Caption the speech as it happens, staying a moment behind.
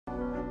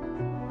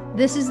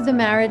This is the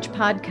Marriage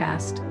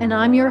Podcast, and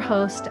I'm your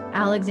host,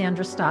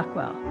 Alexandra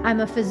Stockwell. I'm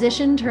a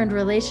physician turned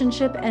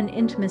relationship and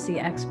intimacy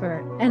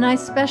expert, and I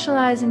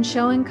specialize in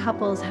showing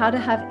couples how to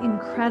have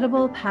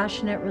incredible,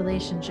 passionate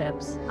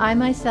relationships. I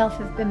myself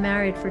have been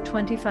married for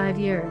 25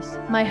 years.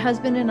 My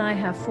husband and I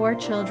have 4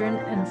 children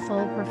and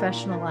full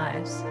professional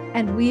lives,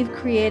 and we've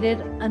created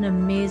an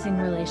amazing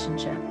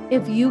relationship.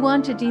 If you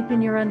want to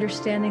deepen your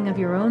understanding of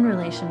your own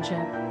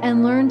relationship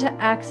and learn to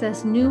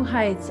access new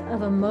heights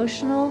of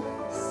emotional,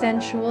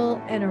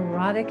 sensual, and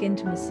erotic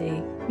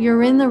intimacy,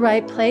 you're in the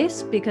right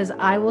place because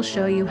I will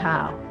show you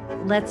how.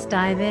 Let's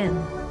dive in.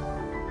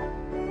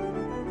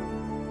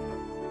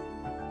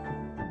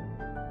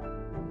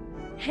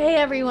 Hey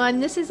everyone,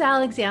 this is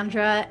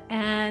Alexandra,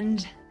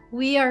 and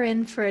we are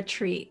in for a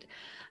treat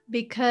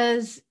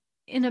because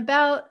in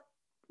about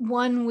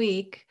 1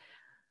 week,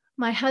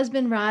 my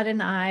husband Rod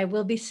and I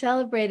will be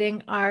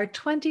celebrating our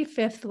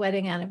 25th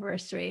wedding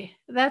anniversary.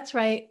 That's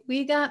right,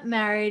 we got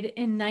married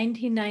in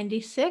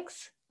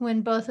 1996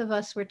 when both of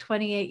us were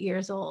 28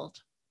 years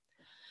old.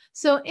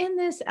 So in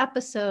this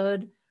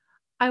episode,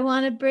 I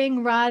want to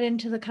bring Rod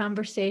into the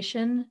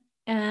conversation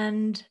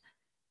and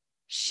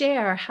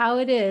share how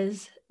it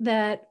is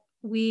that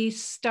we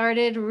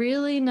started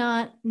really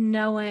not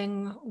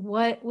knowing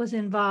what was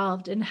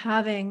involved in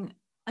having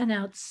an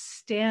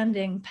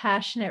outstanding,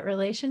 passionate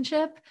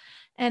relationship.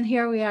 And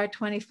here we are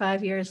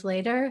 25 years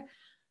later,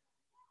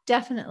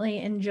 definitely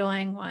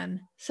enjoying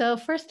one. So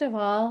first of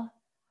all,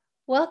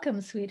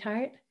 welcome,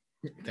 sweetheart.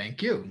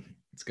 Thank you.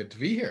 It's good to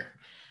be here.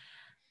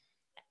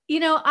 You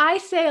know, I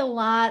say a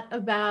lot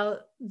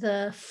about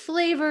the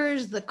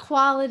flavors, the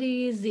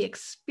qualities, the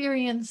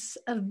experience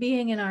of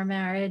being in our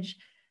marriage.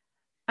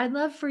 I'd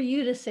love for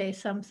you to say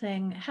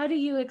something. How do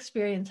you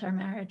experience our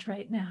marriage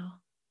right now?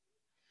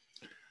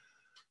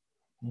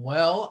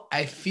 Well,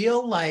 I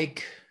feel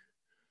like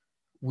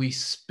we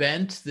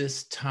spent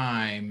this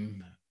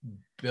time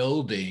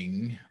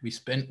building,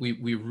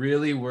 we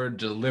really were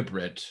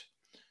deliberate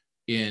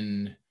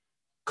in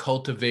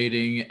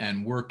cultivating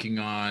and working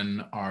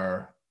on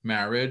our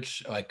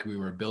marriage, like we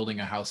were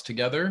building a house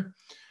together.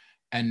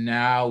 And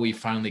now we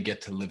finally get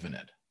to live in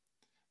it.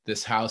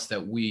 This house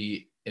that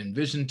we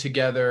envisioned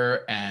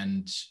together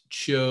and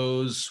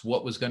chose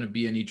what was going to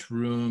be in each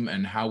room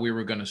and how we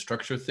were going to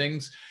structure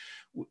things.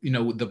 You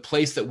know, the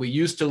place that we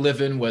used to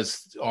live in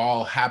was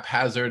all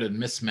haphazard and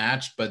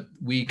mismatched, but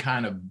we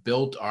kind of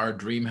built our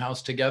dream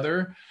house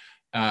together,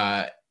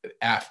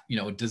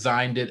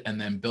 designed it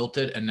and then built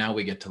it, and now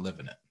we get to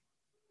live in it.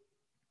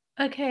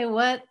 Okay,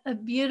 what a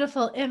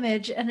beautiful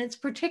image. And it's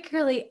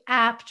particularly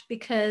apt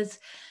because,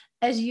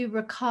 as you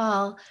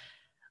recall,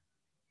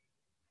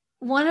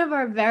 one of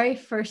our very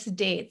first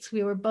dates,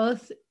 we were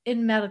both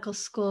in medical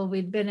school.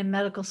 We'd been in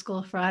medical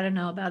school for, I don't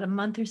know, about a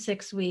month or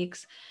 6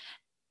 weeks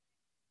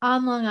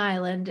on Long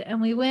Island.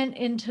 And we went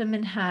into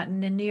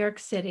Manhattan in New York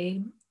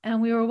City and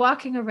we were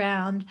walking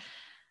around.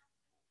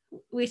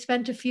 We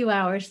spent a few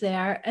hours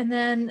there. And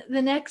then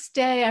the next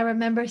day, I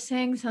remember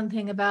saying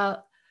something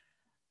about,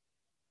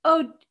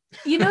 oh,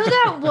 you know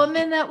that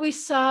woman that we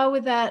saw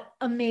with that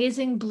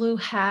amazing blue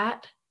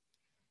hat?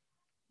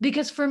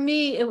 Because for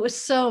me, it was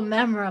so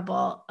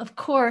memorable. Of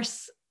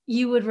course,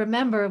 you would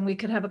remember and we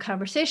could have a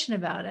conversation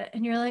about it.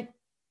 And you're like,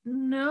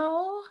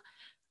 no,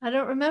 I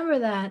don't remember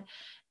that.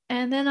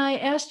 And then I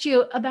asked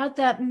you about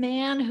that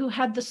man who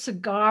had the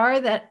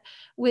cigar that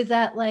with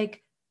that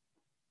like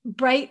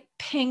bright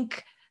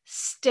pink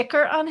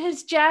sticker on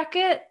his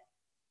jacket,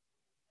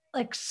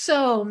 like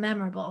so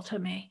memorable to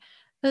me.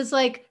 It was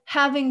like,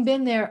 having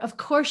been there, of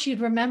course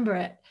you'd remember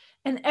it.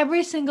 And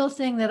every single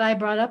thing that I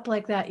brought up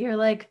like that, you're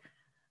like,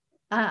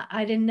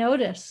 I didn't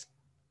notice.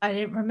 I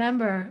didn't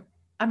remember.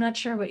 I'm not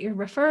sure what you're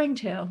referring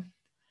to.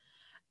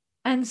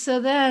 And so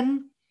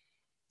then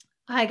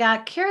I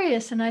got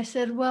curious and I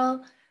said,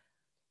 well,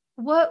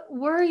 what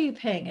were you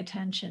paying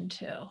attention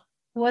to?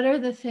 What are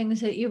the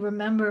things that you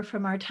remember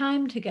from our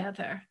time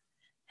together?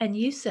 And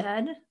you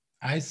said,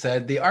 I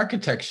said the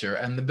architecture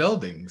and the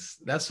buildings.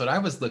 That's what I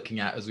was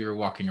looking at as we were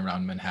walking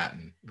around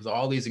Manhattan. It was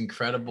all these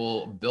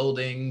incredible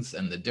buildings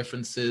and the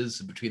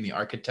differences between the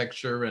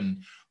architecture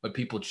and what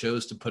people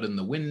chose to put in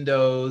the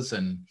windows.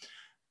 And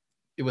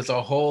it was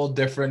a whole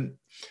different,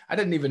 I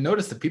didn't even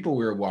notice the people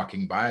we were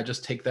walking by. I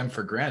just take them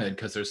for granted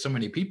because there's so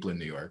many people in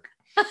New York.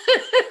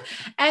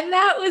 And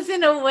that was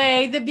in a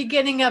way the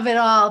beginning of it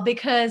all,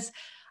 because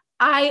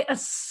I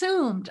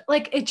assumed,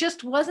 like, it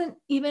just wasn't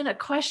even a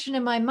question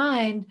in my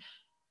mind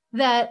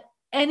that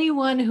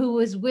anyone who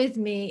was with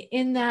me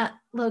in that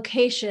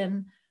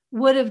location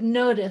would have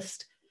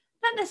noticed,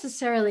 not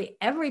necessarily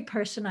every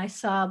person I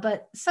saw,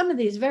 but some of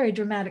these very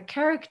dramatic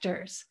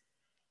characters.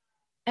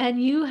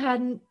 And you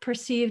hadn't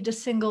perceived a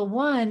single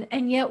one,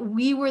 and yet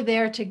we were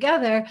there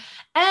together.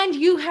 And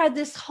you had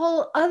this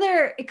whole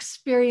other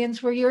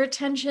experience where your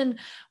attention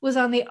was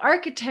on the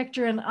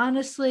architecture. And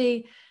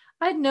honestly,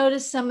 I'd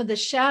noticed some of the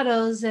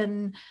shadows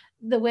and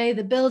the way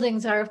the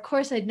buildings are. Of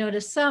course, I'd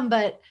noticed some,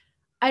 but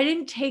I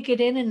didn't take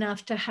it in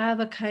enough to have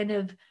a kind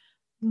of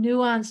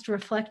nuanced,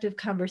 reflective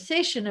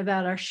conversation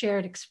about our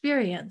shared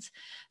experience.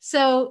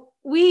 So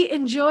we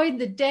enjoyed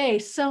the day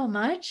so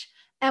much,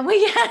 and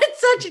we had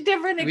such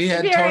different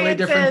experiences. We had totally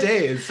different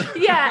days.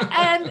 Yeah.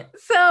 And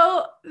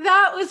so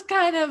that was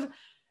kind of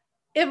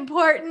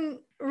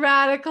important,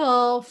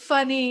 radical,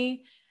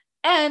 funny.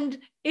 And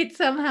it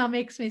somehow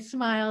makes me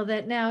smile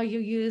that now you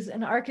use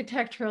an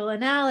architectural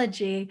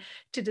analogy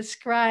to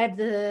describe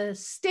the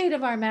state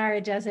of our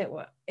marriage as it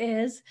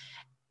is,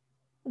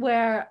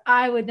 where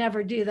I would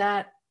never do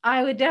that.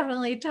 I would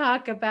definitely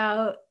talk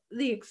about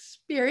the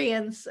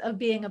experience of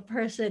being a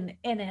person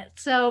in it.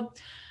 So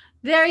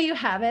there you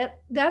have it.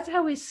 That's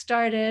how we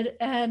started.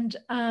 And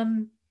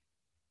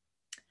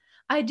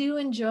I do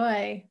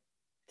enjoy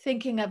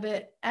thinking of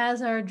it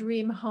as our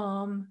dream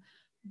home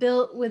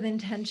built with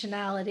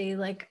intentionality.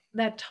 Like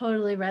that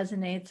totally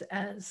resonates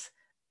as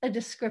a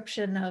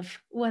description of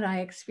what I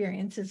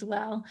experience as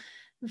well.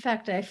 In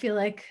fact, I feel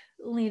like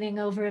leaning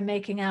over and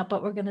making out,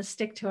 but we're going to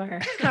stick to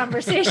our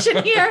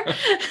conversation here.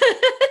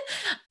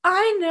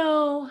 I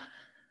know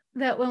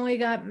that when we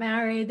got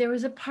married, there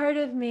was a part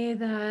of me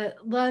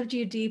that loved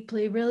you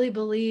deeply, really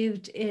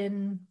believed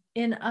in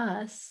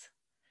us.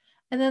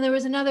 And then there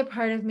was another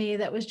part of me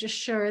that was just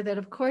sure that,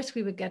 of course,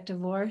 we would get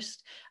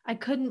divorced. I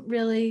couldn't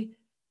really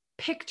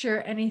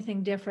picture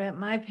anything different.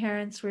 My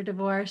parents were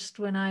divorced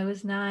when I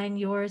was 9,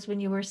 yours when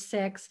you were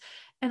 6.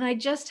 And I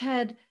just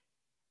had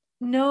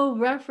no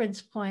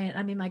reference point.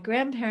 I mean, my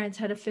grandparents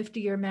had a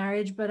 50-year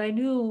marriage, but I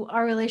knew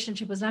our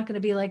relationship was not going to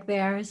be like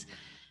theirs.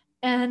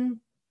 And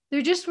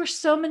there just were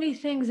so many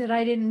things that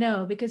I didn't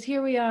know, because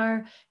here we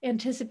are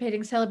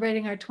anticipating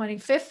celebrating our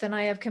 25th. And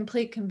I have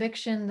complete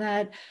conviction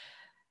that,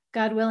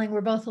 God willing,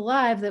 we're both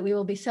alive, that we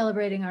will be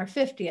celebrating our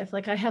 50th.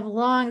 Like I have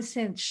long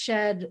since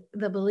shed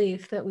the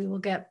belief that we will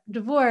get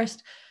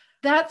divorced.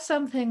 That's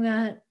something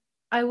that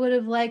I would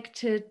have liked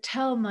to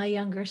tell my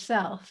younger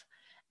self.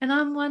 And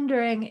I'm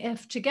wondering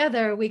if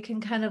together we can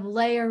kind of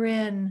layer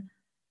in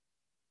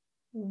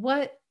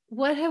what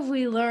have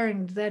we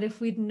learned that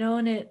if we'd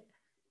known it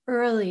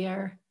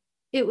earlier,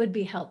 it would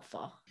be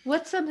helpful.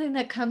 What's something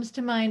that comes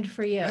to mind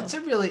for you? That's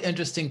a really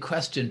interesting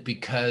question,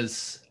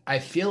 because I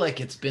feel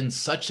like it's been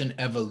such an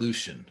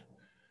evolution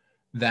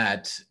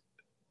that,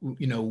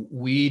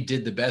 we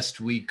did the best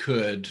we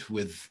could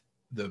with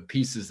the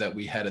pieces that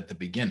we had at the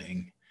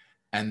beginning.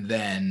 And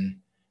then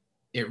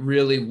it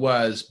really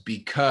was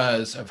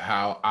because of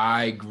how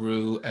I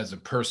grew as a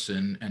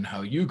person and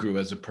how you grew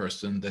as a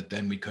person that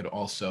then we could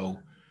also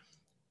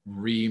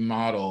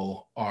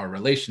remodel our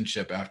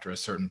relationship after a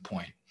certain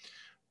point.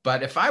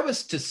 But if I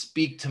was to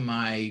speak to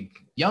my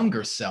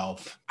younger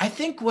self, I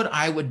think what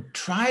I would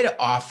try to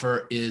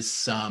offer is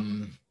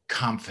some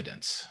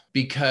confidence,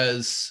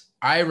 because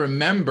I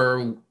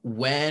remember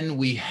when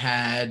we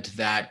had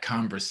that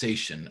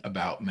conversation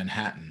about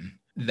Manhattan,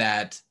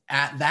 that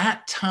at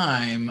that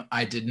time,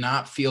 I did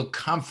not feel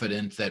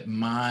confident that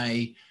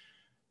my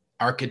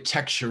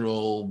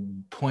architectural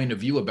point of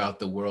view about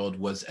the world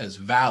was as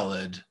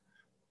valid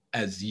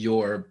as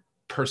your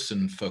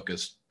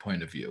person-focused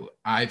point of view.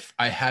 I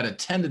had a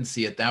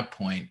tendency at that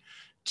point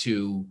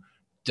to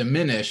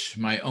diminish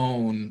my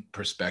own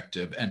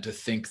perspective and to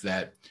think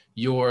that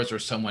yours or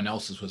someone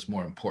else's was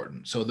more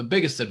important. So the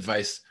biggest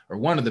advice, or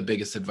one of the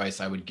biggest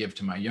advice I would give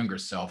to my younger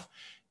self,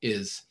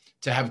 is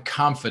to have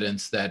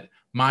confidence that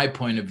my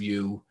point of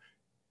view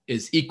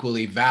is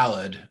equally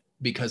valid,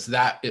 because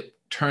that it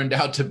turned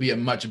out to be a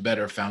much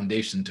better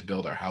foundation to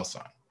build our house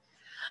on.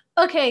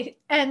 Okay.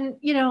 And,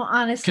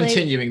 honestly,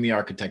 continuing the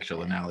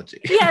architectural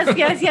analogy.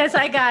 Yes,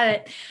 I got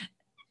it.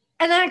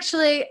 And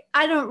actually,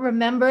 I don't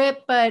remember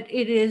it, but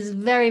it is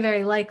very,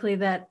 very likely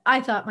that I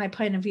thought my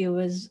point of view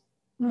was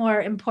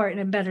more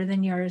important and better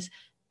than yours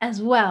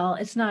as well.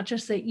 It's not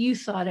just that you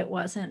thought it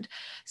wasn't.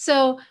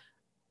 So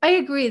I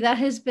agree. That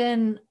has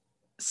been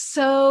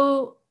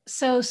so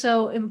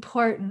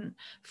important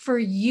for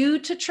you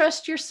to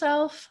trust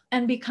yourself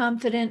and be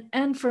confident,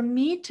 and for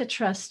me to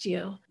trust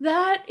you.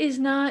 That is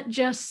not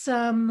just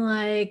some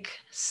like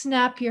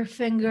snap your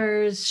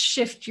fingers,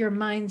 shift your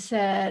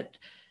mindset,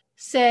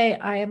 say,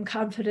 I am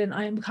confident,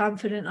 I am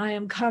confident, I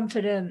am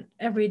confident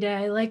every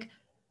day. Like,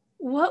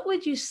 what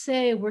would you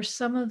say were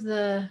some of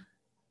the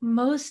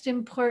most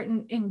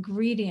important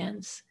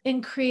ingredients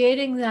in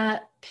creating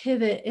that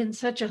pivot in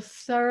such a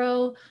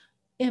thorough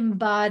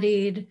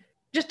embodied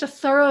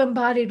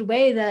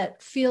way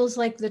that feels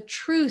like the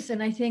truth?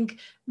 And I think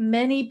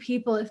many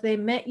people, if they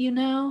met you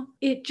now,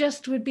 it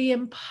just would be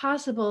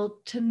impossible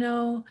to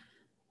know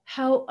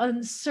how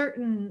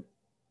uncertain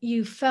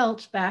you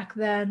felt back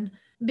then.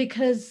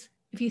 Because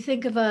if you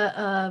think of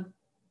a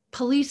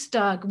police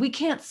dog, we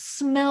can't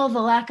smell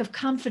the lack of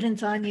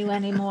confidence on you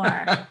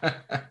anymore.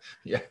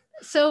 Yeah.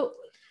 So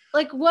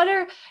like,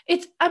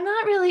 I'm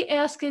not really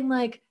asking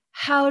like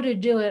how to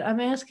do it. I'm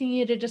asking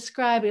you to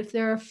describe if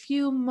there are a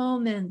few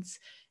moments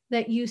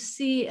that you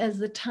see as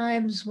the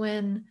times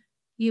when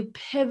you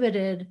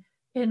pivoted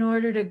in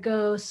order to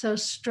go so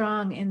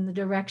strong in the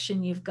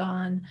direction you've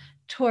gone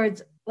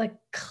towards, like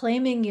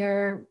claiming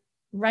your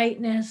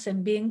rightness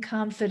and being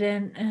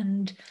confident.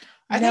 And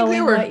I think there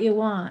knowing were, what you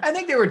want? I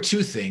think there were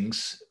two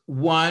things.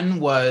 One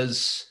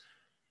was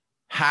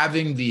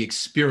having the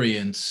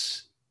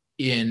experience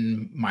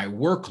in my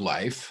work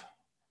life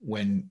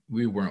when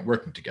we weren't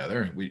working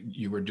together.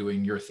 You were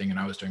doing your thing and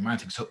I was doing my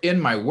thing. So in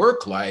my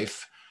work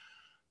life,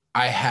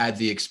 I had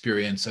the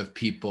experience of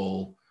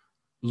people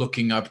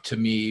looking up to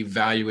me,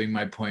 valuing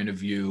my point of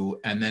view,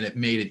 and then it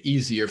made it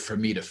easier for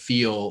me to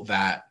feel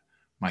that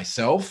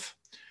myself.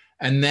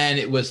 And then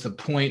it was the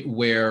point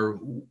where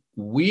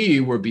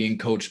we were being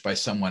coached by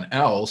someone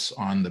else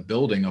on the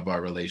building of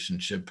our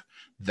relationship,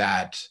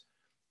 that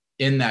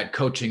in that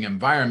coaching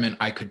environment,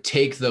 I could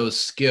take those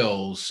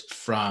skills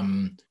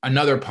from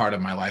another part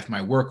of my life,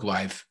 my work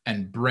life,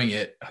 and bring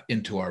it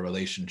into our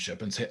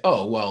relationship and say,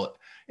 oh, well,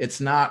 it's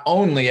not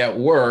only at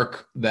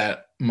work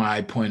that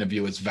my point of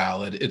view is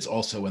valid, it's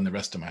also in the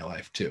rest of my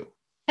life too.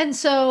 And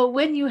so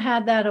when you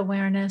had that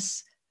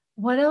awareness,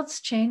 what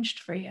else changed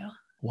for you?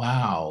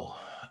 Wow.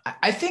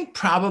 I think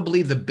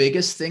probably the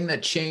biggest thing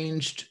that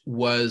changed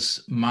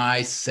was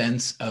my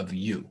sense of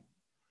you,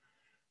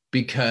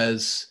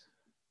 because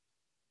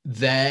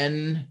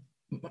then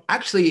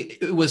actually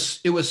it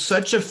was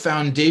such a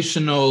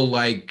foundational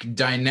like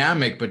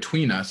dynamic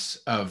between us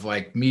of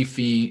like me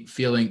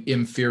feeling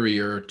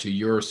inferior to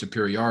your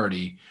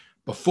superiority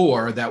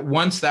before, that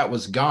once that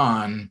was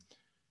gone,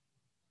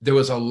 there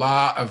was a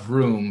lot of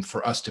room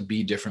for us to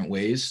be different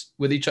ways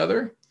with each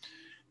other.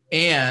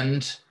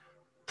 And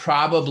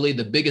probably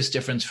the biggest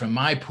difference from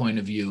my point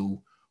of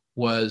view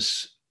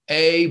was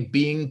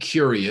being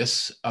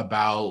curious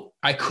about,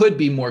 I could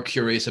be more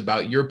curious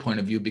about your point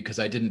of view because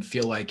I didn't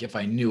feel like if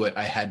I knew it,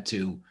 I had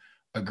to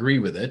agree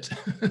with it.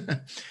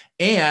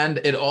 And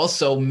it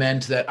also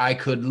meant that I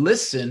could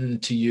listen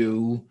to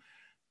you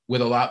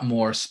with a lot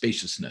more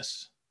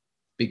spaciousness,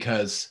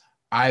 because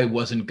I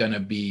wasn't going to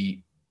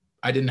be,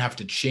 I didn't have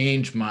to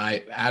change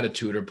my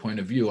attitude or point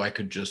of view. I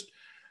could just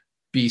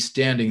be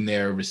standing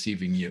there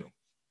receiving you.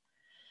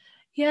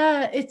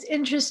 Yeah, it's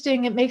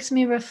interesting. It makes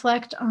me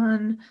reflect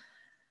on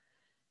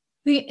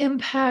the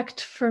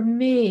impact for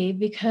me,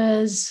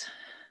 because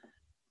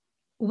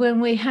when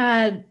we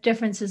had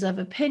differences of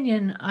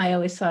opinion, I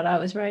always thought I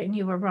was right and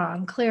you were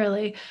wrong,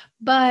 clearly.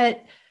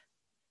 But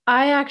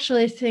I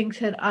actually think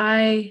that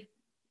I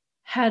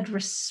had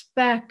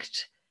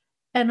respect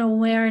and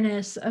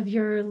awareness of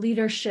your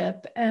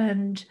leadership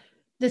and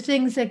the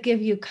things that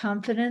give you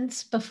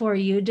confidence before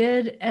you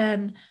did.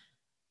 And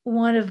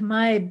one of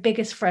my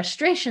biggest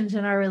frustrations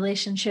in our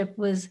relationship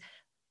was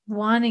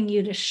wanting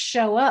you to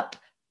show up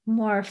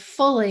more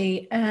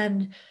fully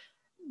and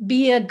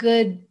be a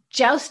good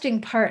jousting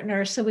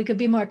partner so we could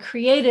be more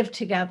creative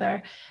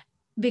together,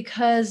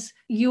 because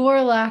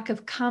your lack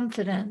of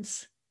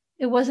confidence,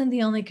 it wasn't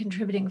the only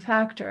contributing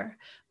factor,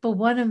 but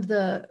one of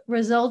the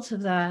results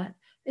of that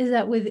is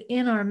that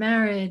within our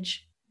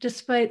marriage,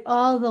 despite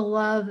all the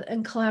love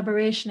and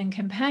collaboration and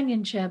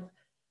companionship,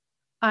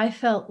 I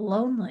felt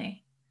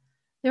lonely.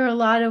 There are a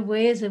lot of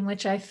ways in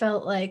which I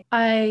felt like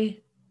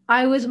I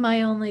was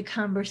my only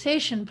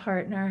conversation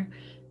partner,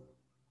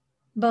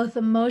 both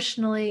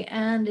emotionally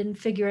and in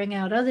figuring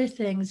out other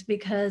things,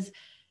 because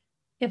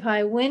if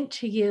I went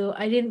to you,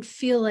 I didn't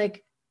feel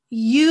like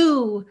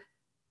you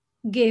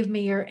gave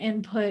me your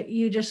input.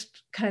 You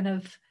just kind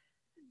of,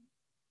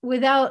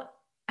 without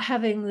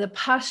having the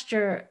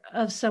posture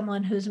of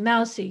someone who's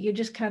mousy, you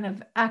just kind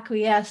of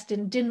acquiesced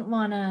and didn't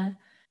want to,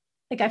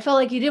 like, I felt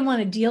like you didn't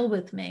want to deal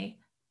with me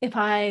if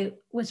I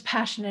was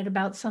passionate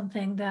about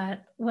something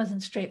that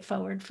wasn't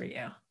straightforward for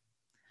you.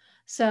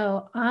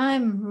 So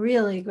I'm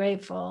really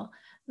grateful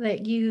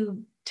that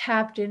you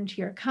tapped into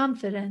your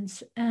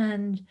confidence,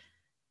 and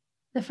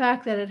the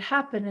fact that it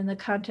happened in the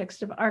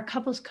context of our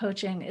couples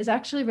coaching is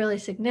actually really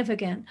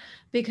significant,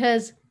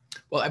 because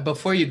well,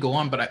 before you go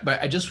on, but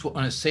I just want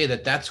to say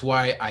that that's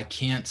why I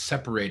can't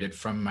separate it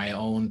from my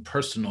own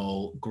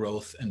personal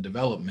growth and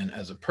development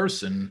as a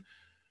person,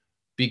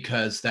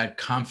 because that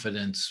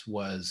confidence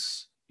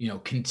was,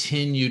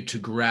 continued to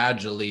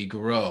gradually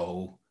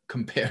grow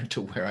compared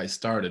to where I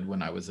started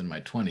when I was in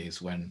my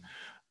 20s, when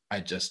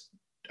I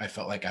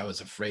felt like I was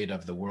afraid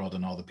of the world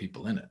and all the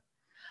people in it.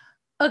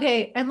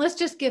 Okay, and let's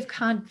just give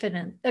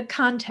a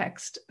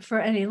context for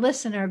any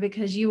listener,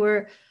 because you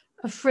were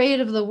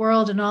afraid of the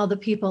world and all the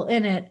people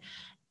in it.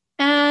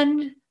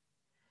 And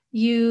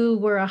you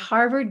were a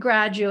Harvard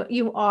graduate.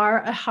 You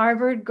are a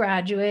Harvard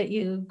graduate.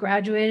 You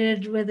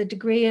graduated with a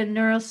degree in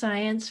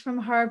neuroscience from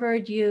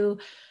Harvard. You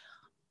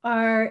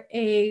are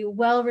a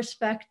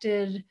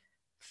well-respected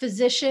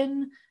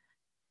physician.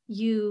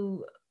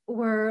 You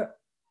were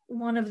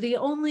one of the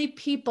only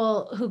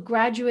people who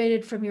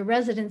graduated from your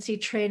residency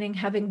training,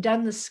 having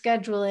done the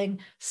scheduling,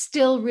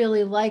 still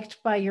really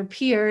liked by your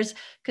peers,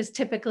 because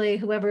typically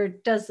whoever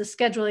does the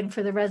scheduling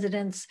for the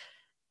residents,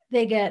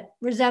 they get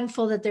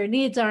resentful that their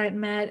needs aren't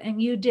met. And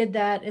you did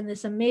that in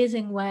this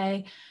amazing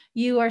way.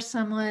 You are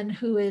someone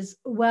who is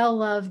well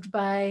loved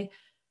by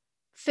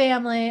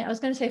family. I was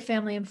going to say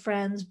family and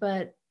friends,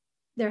 but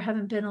there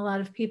haven't been a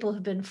lot of people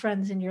who've been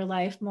friends in your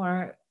life,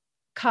 more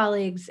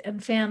colleagues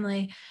and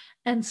family.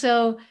 And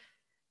so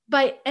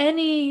by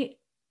any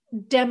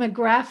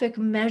demographic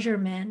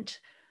measurement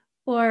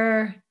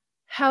or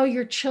how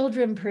your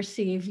children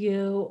perceive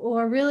you,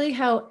 or really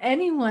how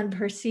anyone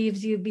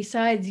perceives you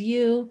besides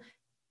you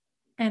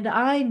and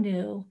I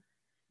knew,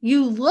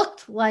 you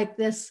looked like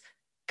this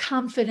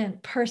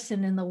confident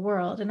person in the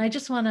world. And I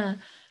just want to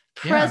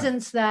Yeah.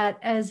 presence that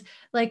as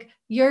like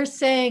you're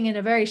saying in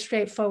a very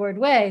straightforward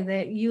way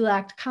that you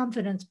lacked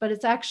confidence, but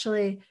it's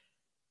actually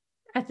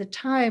at the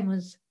time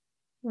was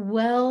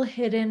well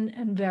hidden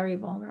and very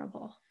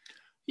vulnerable.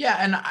 Yeah.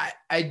 And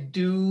I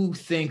do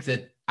think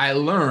that I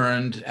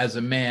learned as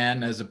a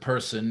man, as a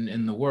person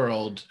in the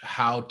world,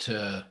 how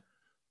to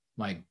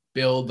like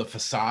build the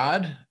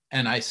facade.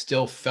 And I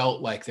still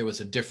felt like there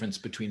was a difference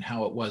between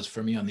how it was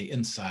for me on the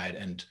inside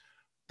and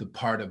the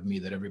part of me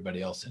that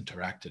everybody else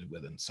interacted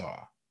with and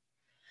saw.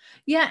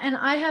 Yeah. And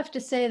I have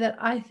to say that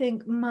I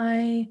think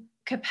my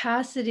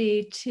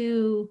capacity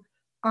to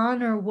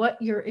honor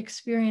what your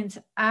experience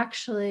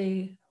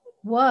actually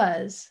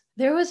was,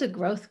 there was a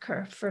growth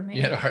curve for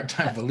You had a me. hard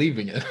time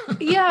believing it.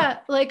 Yeah,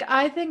 like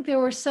I think there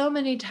were so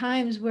many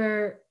times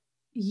where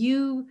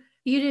you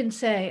didn't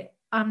say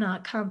I'm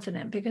not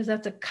confident, because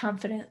that's a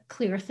confident,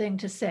 clear thing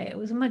to say. It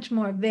was much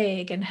more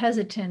vague and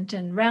hesitant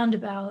and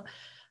roundabout.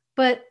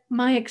 But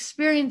my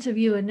experience of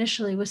you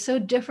initially was so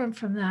different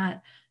from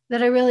that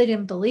that I really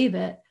didn't believe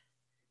it.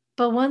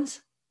 But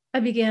once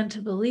I began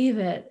to believe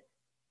it,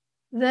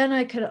 then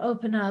I could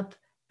open up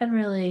and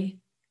really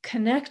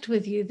connect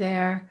with you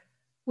there,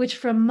 which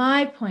from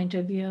my point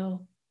of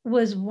view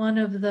was one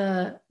of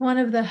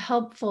the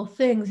helpful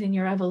things in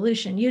your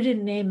evolution. You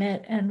didn't name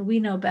it, and we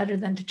know better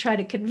than to try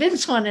to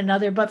convince one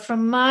another, but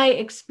from my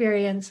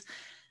experience,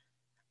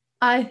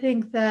 I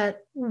think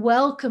that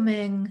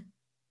welcoming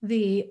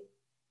the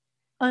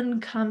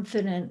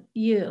unconfident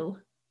you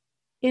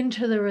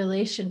into the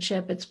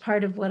relationship, it's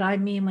part of what I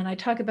mean when I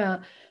talk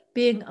about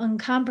being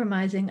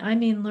uncompromising. I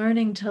mean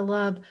learning to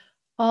love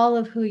all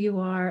of who you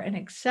are and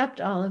accept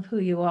all of who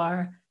you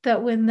are.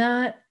 That when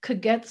that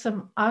could get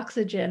some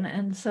oxygen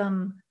and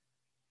some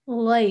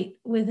light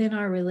within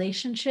our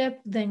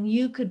relationship, then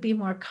you could be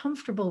more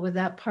comfortable with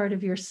that part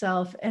of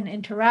yourself and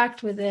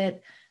interact with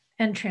it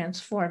and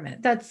transform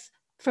it. That's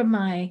from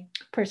my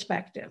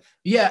perspective.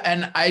 Yeah.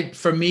 And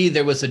for me,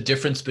 there was a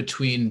difference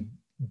between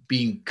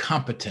being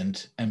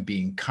competent and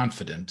being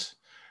confident.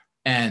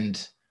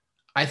 And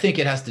I think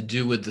it has to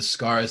do with the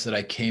scars that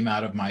I came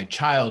out of my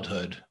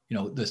childhood. You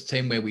know, the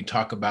same way we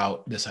talk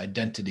about this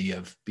identity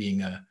of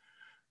being a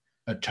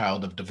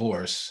child of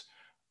divorce,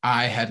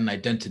 I had an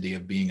identity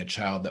of being a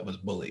child that was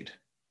bullied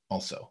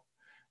also.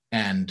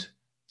 And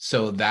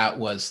so that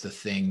was the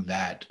thing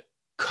that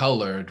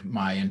colored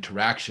my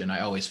interaction. I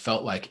always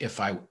felt like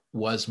if I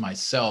was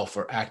myself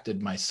or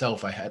acted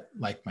myself, I had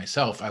like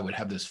myself, I would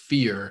have this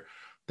fear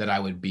that I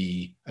would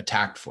be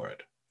attacked for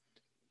it.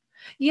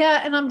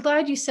 Yeah, and I'm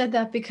glad you said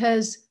that,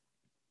 because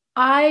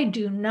I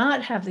do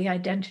not have the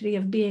identity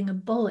of being a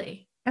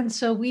bully. And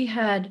so we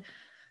had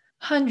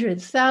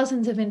hundreds,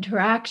 thousands of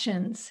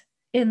interactions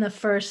in the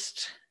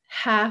first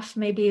half,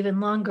 maybe even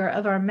longer,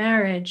 of our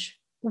marriage,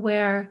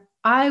 where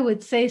I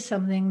would say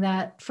something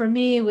that for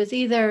me was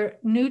either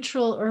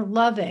neutral or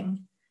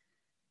loving,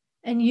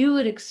 and you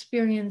would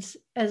experience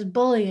as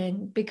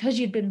bullying because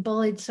you'd been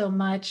bullied so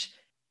much.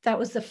 That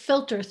was the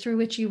filter through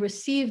which you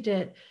received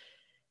it.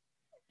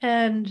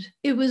 And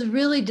it was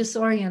really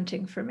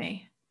disorienting for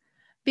me,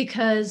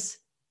 because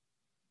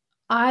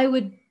I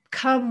would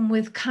come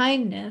with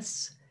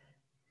kindness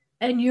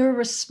and your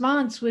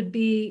response would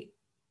be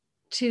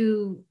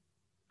to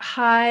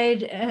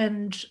hide,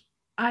 and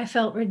I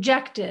felt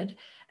rejected.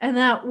 And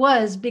that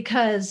was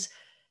because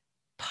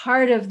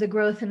part of the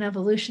growth and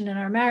evolution in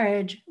our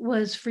marriage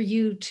was for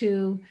you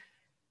to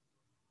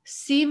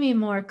see me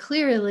more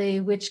clearly,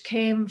 which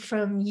came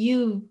from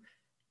you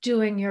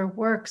doing your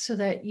work so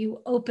that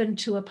you opened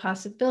to a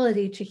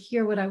possibility to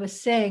hear what I was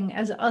saying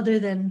as other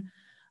than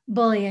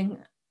bullying.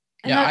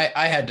 And Yeah, that,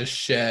 I had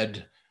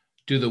to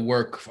do the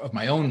work of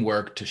my own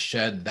work to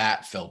shed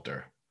that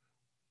filter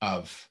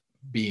of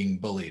being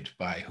bullied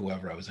by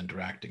whoever I was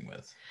interacting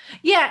with.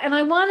 yeah, and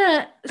I want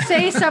to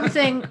say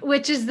something,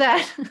 which is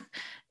that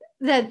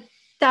that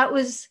that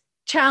was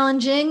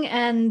challenging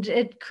and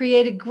it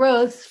created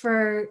growth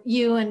for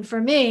you and for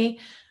me,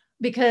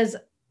 because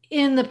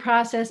in the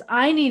process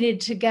I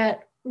needed to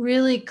get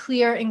really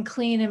clear and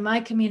clean in my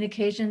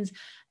communications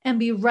and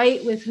be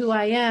right with who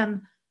I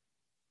am,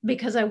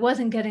 because I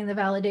wasn't getting the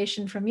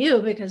validation from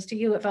you, because to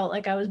you it felt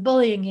like I was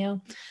bullying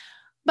you.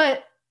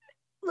 But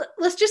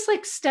let's just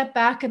like step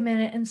back a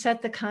minute and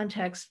set the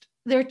context.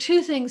 There are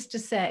two things to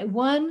say.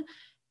 One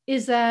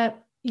is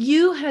that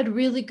you had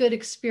really good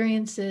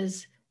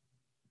experiences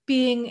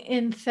being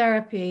in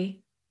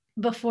therapy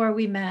before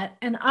we met,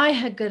 and I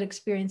had good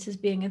experiences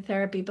being in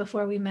therapy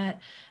before we met.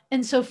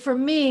 And so for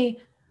me,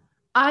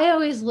 I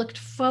always looked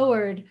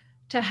forward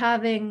to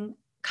having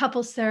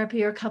couples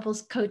therapy or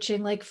couples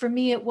coaching. Like for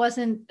me,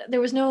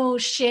 there was no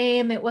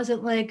shame. It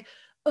wasn't like,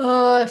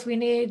 oh, if we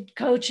need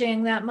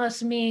coaching, that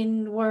must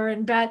mean we're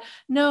in bad.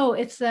 No,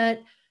 it's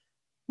that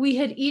we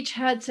had each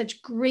had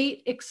such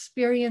great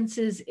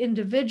experiences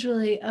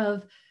individually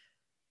of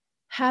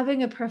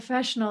having a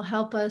professional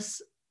help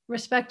us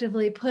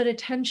respectively put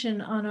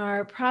attention on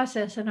our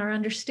process and our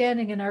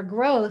understanding and our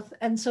growth.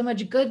 And so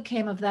much good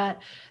came of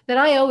that, that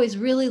I always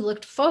really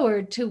looked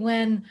forward to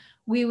when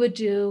we would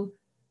do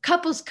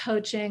couples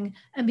coaching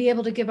and be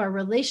able to give our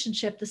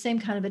relationship the same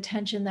kind of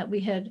attention that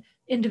we had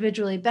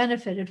individually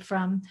benefited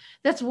from.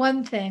 That's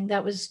one thing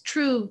that was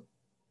true,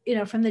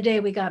 from the day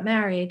we got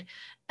married.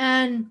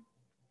 And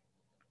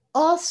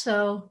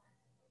also,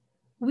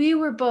 we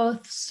were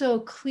both so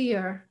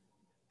clear,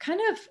 kind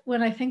of,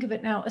 when I think of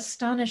it now,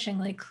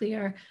 astonishingly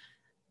clear,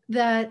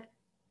 that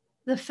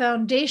the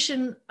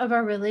foundation of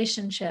our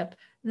relationship,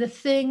 the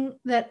thing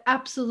that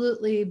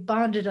absolutely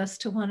bonded us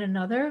to one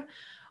another,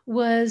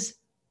 was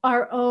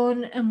our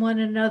own and one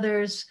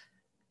another's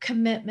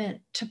commitment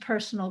to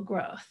personal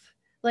growth.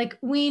 Like,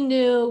 we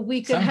knew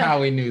we could Somehow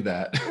we knew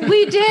that.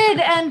 We did.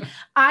 And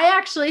I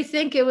actually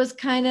think it was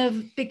kind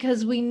of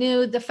because we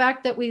knew the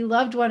fact that we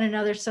loved one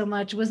another so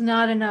much was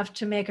not enough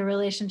to make a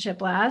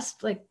relationship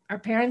last. Like, our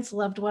parents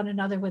loved one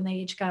another when they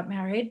each got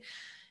married.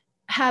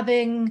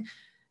 Having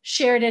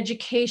shared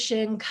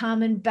education,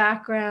 common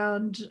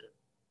background,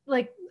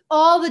 like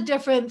all the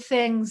different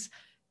things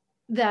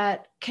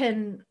that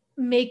can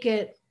make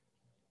it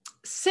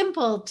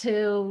simple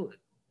to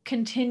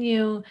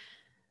continue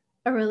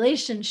a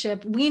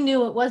relationship, we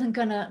knew it wasn't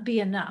going to be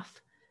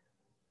enough.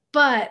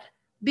 But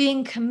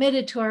being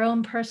committed to our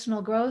own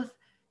personal growth,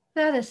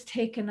 that has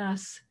taken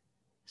us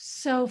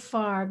so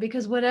far,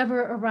 because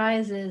whatever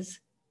arises,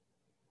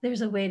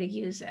 there's a way to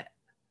use it.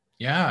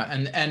 Yeah.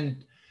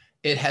 And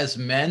it has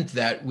meant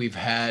that we've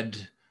had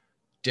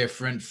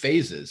different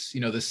phases,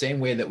 the same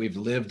way that we've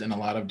lived in a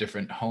lot of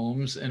different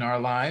homes in our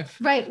life.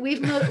 Right.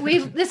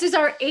 This is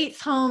our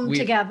 8th home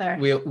together.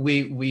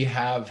 We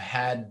have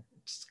had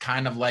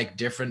kind of like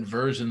different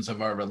versions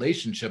of our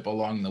relationship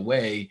along the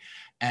way,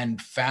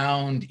 and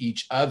found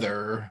each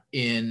other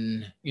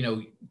in,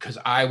 because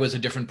I was a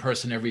different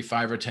person every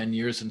 5 or 10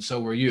 years, and so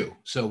were you.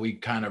 So we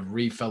kind of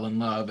fell in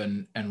love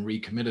and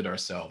recommitted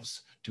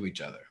ourselves to each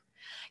other.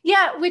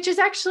 Yeah, which is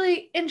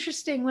actually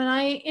interesting. When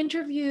I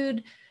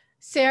interviewed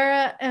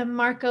Sarah and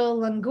Marco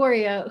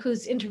Longoria,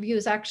 whose interview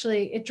is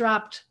actually, it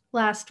dropped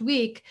last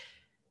week,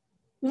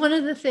 one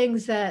of the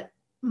things that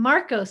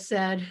Marco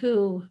said,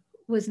 who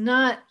was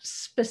not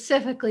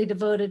specifically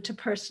devoted to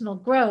personal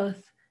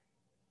growth,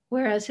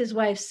 whereas his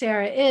wife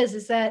Sarah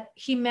is that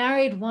he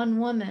married one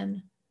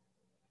woman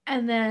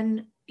and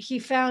then he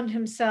found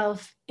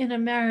himself in a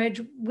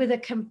marriage with a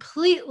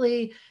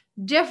completely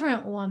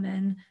different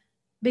woman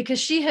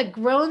because she had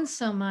grown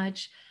so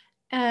much.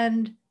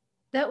 And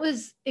that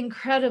was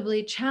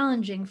incredibly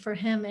challenging for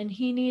him. And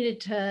he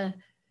needed to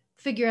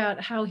figure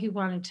out how he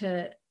wanted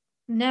to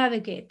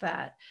navigate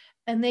that.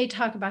 And they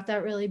talk about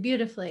that really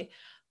beautifully.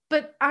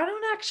 But I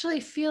don't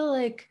actually feel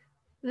like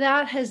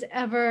that has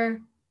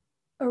ever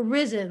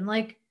arisen.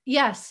 Like,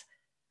 yes,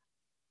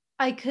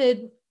 I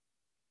could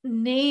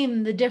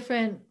name the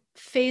different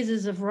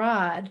phases of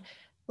Rod.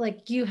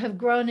 Like, you have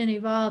grown and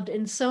evolved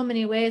in so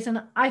many ways.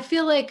 And I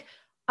feel like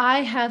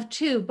I have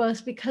too,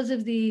 both because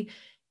of the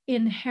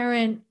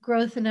inherent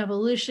growth and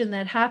evolution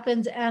that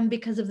happens and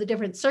because of the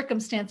different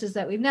circumstances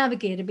that we've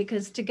navigated.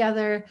 Because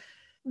together,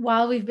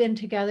 while we've been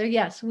together,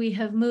 yes, we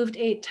have moved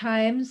 8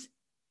 times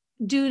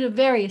due to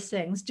various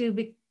things,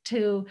 due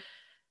to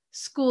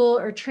school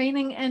or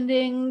training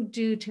ending,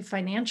 due to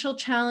financial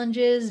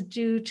challenges,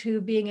 due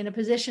to being in a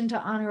position to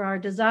honor our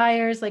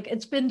desires. Like,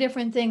 it's been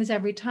different things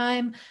every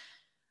time.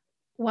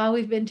 While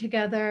we've been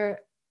together,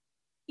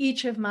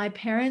 each of my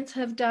parents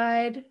have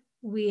died.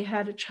 We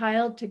had a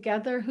child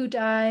together who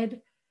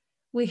died.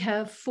 We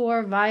have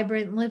 4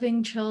 vibrant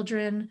living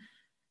children.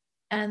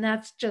 And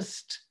that's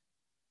just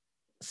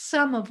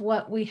some of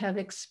what we have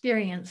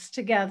experienced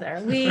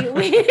together. We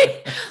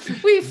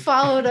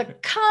followed a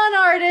con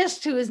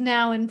artist who is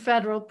now in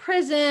federal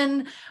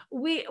prison.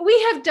 We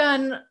have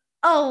done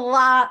a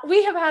lot.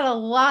 We have had a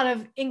lot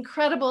of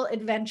incredible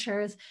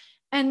adventures,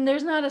 and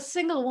there's not a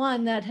single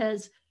one that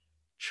has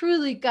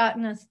truly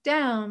gotten us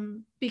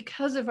down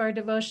because of our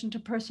devotion to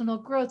personal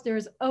growth. There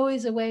is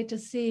always a way to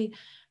see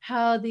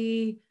how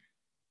the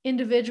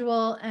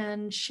individual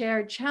and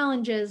shared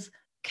challenges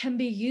can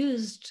be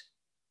used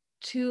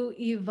to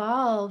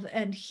evolve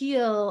and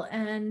heal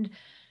and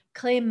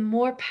claim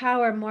more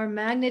power, more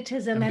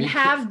magnetism, and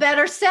have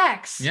better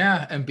sex.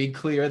 Yeah, and be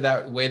clear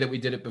that way that we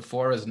did it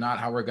before is not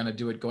how we're going to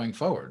do it going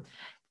forward,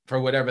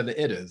 for whatever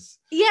the it is.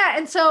 Yeah,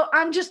 and so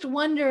I'm just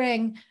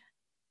wondering,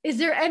 is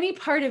there any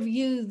part of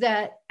you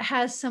that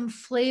has some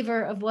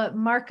flavor of what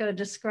Marco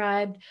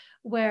described,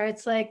 where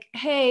it's like,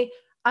 hey,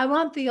 I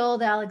want the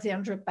old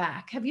Alexandra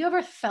back? Have you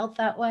ever felt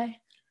that way?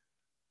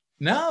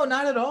 No,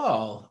 not at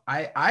all.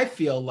 I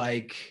feel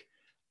like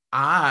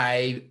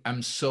I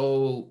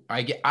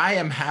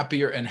am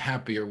happier and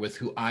happier with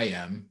who I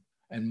am,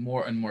 and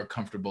more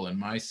comfortable in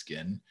my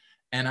skin.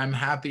 And I'm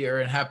happier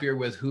and happier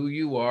with who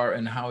you are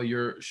and how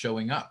you're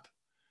showing up.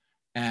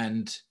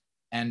 And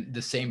And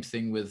the same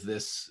thing with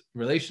this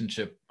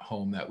relationship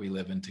home that we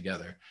live in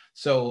together.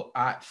 So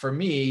for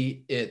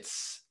me, it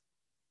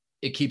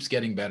keeps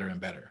getting better and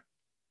better.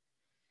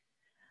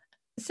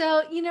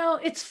 So,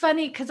 it's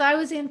funny because I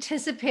was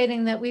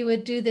anticipating that we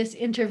would do this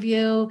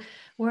interview.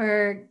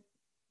 We're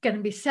going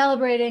to be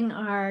celebrating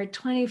our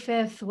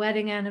 25th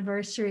wedding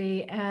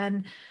anniversary.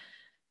 And,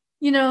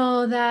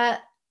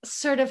 that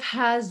sort of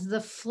has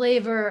the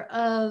flavor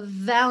of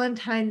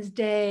Valentine's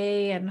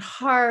Day and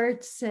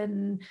hearts,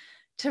 and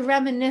to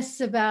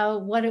reminisce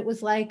about what it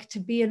was like to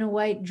be in a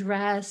white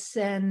dress.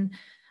 And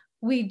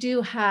we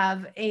do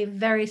have a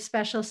very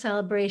special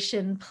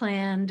celebration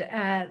planned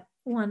at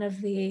one of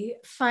the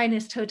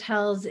finest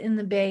hotels in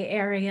the Bay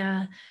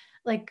Area.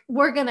 Like,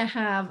 we're going to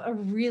have a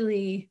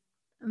really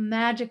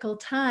magical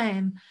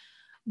time.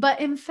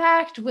 But in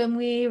fact, when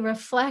we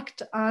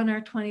reflect on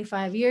our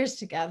 25 years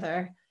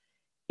together,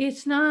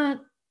 it's not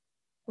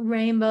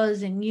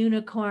rainbows and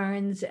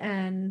unicorns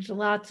and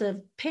lots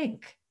of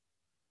pink.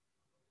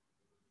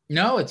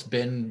 No, it's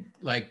been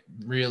like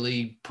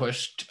really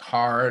pushed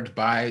hard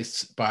by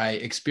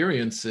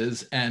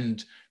experiences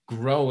and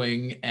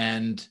growing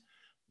and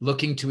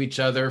looking to each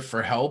other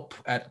for help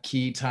at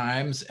key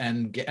times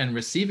and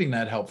receiving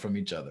that help from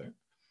each other.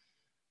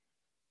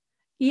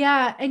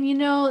 Yeah. And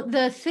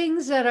the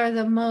things that are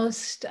the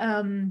most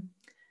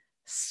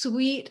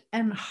sweet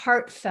and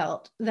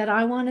heartfelt that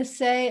I want to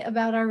say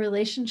about our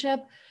relationship,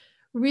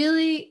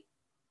 really,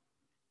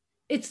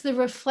 it's the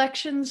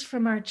reflections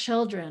from our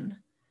children.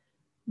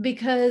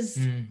 Because,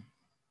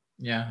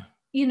 yeah,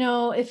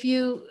 if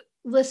you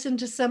listen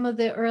to some of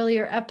the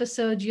earlier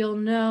episodes, you'll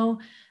know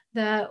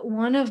that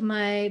one of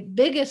my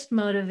biggest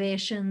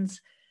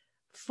motivations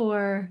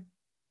for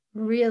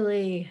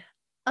really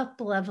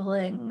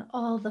up-leveling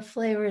all the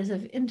flavors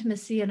of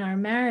intimacy in our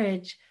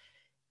marriage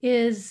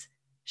is,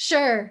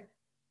 sure,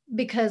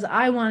 because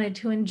I wanted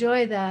to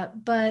enjoy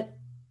that, but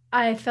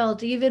I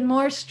felt even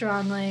more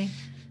strongly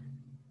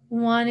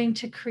wanting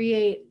to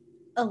create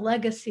a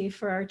legacy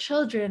for our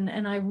children.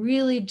 And I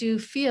really do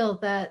feel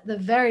that the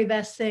very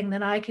best thing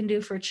that I can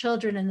do for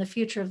children in the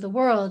future of the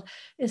world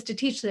is to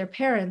teach their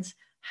parents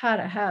how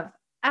to have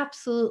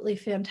absolutely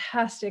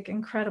fantastic,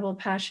 incredible,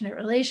 passionate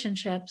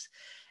relationships.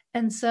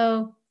 And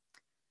so,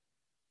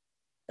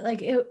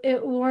 like,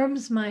 it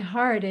warms my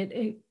heart.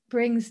 It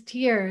brings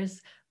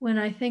tears when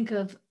I think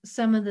of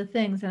some of the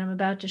things that I'm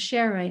about to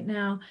share right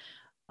now.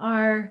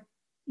 Our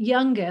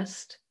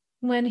youngest,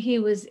 when he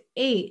was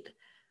 8,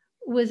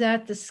 was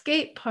at the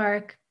skate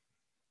park,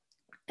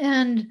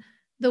 and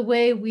the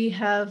way we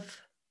have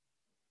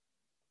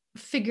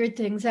figured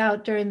things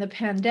out during the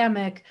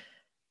pandemic,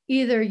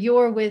 either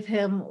you're with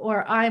him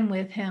or I'm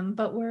with him,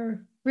 but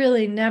we're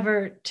really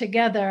never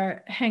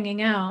together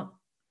hanging out,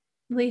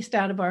 at least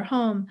out of our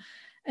home.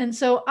 And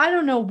so I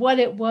don't know what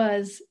it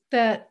was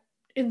that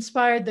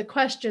inspired the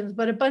questions,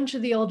 but a bunch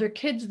of the older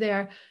kids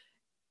there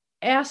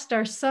asked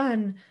our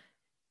son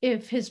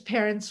if his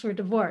parents were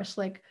divorced.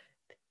 Like,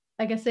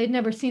 I guess they'd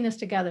never seen us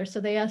together,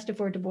 so they asked if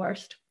we're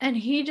divorced. And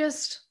he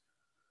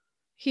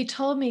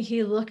told me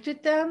he looked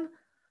at them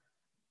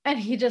and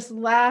he just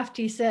laughed.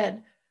 He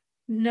said,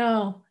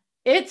 "No,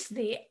 it's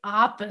the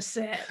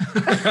opposite."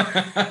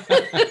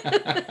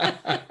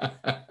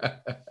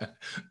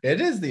 It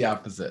is the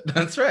opposite.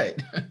 That's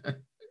right.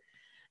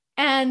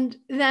 And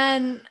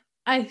then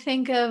I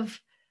think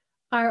of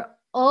our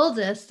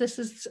oldest. This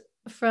is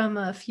from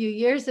a few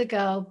years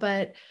ago,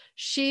 but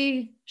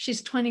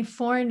she's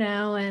 24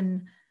 now.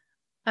 And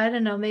I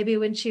don't know, maybe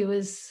when she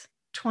was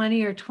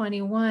 20 or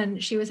 21,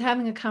 she was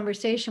having a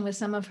conversation with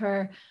some of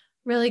her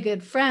really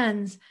good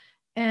friends.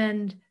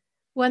 And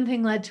one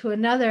thing led to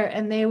another.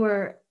 And they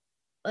were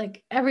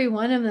like, every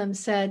one of them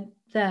said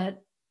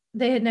that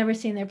they had never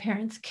seen their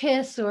parents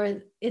kiss,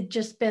 or it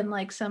just been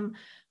like some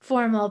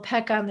formal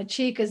peck on the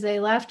cheek as they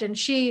left. And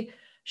she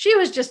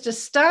was just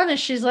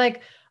astonished. She's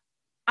like,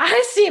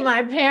 "I see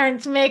my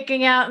parents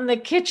making out in the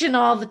kitchen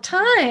all the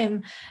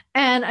time."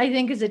 And I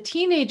think as a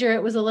teenager,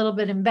 it was a little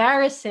bit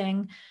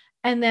embarrassing.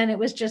 And then it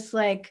was just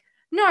like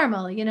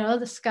normal,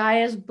 the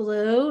sky is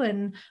blue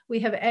and we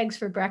have eggs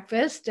for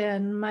breakfast,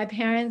 and my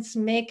parents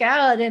make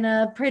out in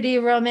a pretty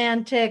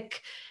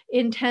romantic,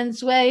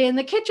 intense way in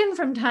the kitchen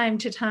from time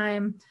to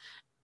time.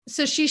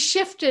 So she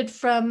shifted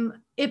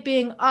from it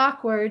being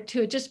awkward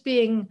to it just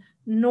being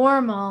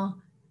normal,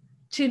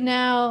 to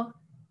now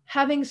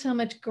having so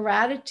much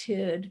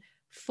gratitude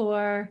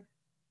for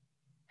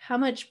how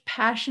much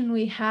passion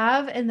we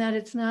have, and that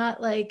it's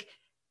not like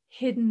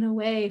hidden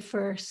away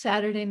for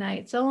Saturday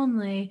nights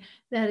only,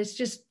 that it's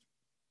just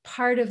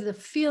part of the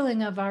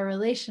feeling of our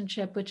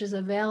relationship, which is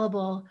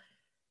available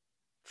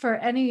for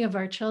any of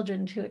our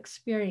children to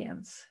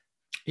experience.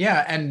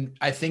 Yeah. And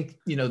I think,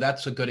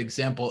 that's a good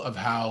example of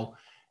how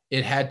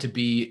it had to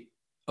be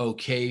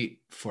okay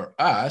for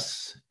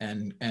us,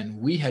 and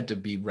we had to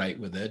be right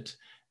with it.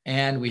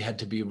 And we had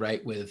to be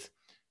right with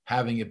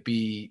having it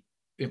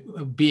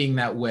being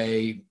that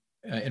way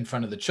in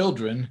front of the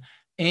children.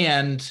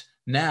 And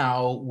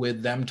now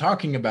with them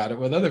talking about it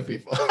with other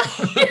people.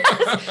 Yeah,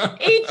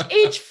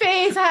 each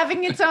phase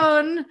having its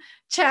own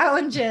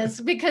challenges,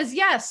 because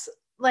yes,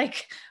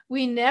 like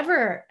we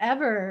never,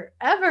 ever,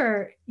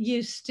 ever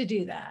used to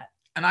do that.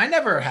 And I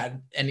never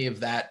had any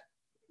of that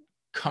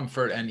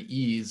comfort and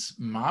ease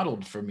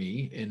modeled for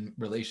me in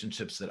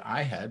relationships that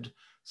I had.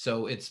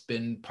 So it's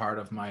been part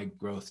of my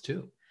growth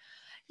too.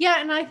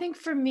 Yeah. And I think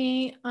for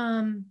me,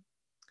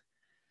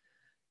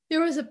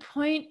 there was a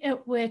point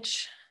at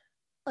which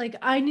like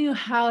I knew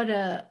how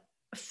to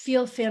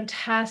feel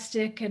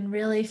fantastic and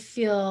really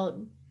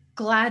feel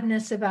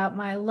gladness about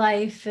my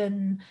life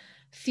and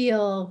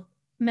feel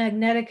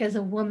magnetic as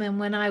a woman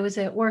when I was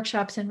at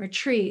workshops and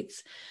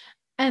retreats.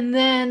 And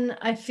then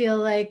I feel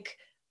like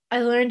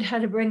I learned how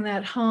to bring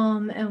that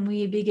home, and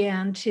we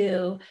began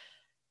to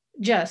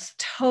just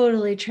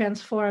totally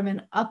transform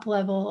and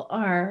up-level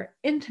our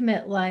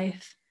intimate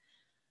life.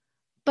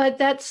 But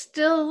that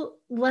still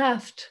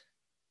left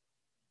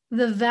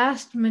the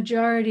vast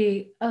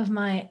majority of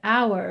my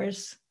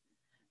hours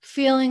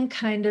feeling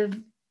kind of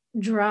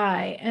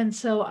dry. And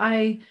so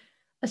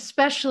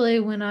especially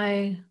when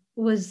I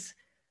was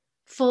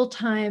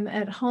full-time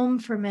at home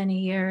for many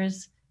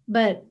years,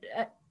 but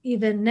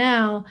even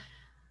now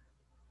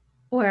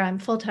where I'm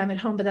full-time at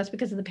home, but that's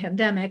because of the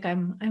pandemic,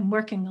 I'm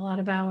working a lot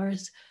of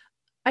hours.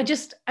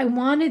 I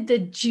wanted the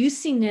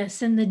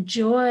juiciness and the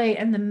joy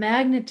and the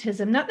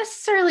magnetism, not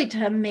necessarily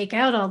to make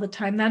out all the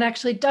time. That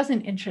actually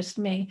doesn't interest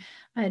me.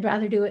 I'd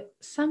rather do it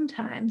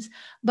sometimes,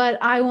 but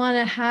I want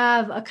to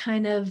have a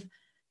kind of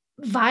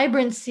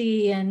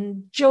vibrancy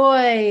and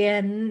joy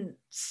and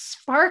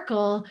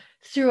sparkle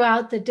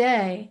throughout the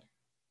day.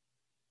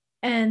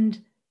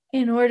 And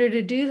in order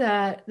to do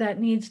that, that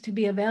needs to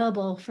be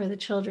available for the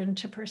children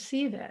to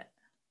perceive it.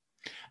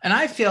 And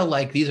I feel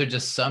like these are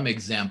just some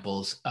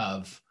examples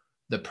of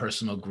the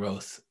personal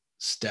growth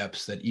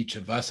steps that each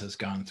of us has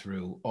gone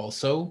through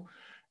also.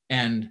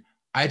 And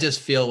I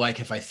just feel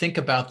like if I think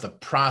about the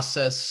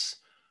process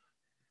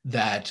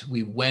that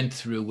we went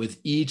through with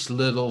each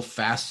little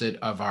facet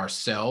of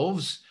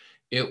ourselves,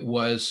 it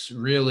was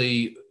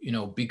really,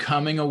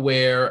 becoming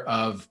aware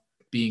of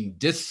being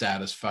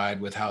dissatisfied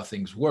with how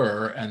things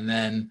were, and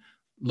then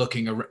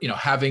looking,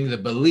 having the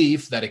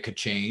belief that it could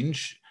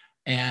change,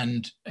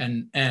 and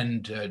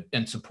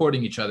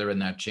supporting each other in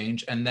that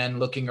change, and then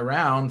looking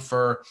around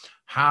for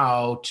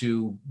how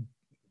to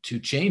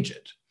change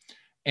it.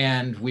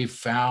 And we've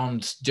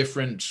found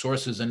different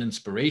sources and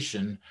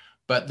inspiration,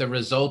 but the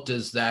result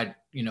is that,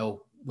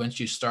 once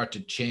you start to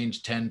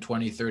change 10,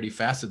 20, 30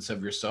 facets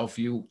of yourself,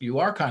 you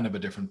are kind of a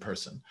different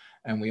person,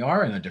 and we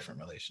are in a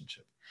different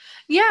relationship.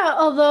 Yeah,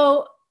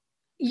 although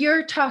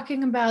you're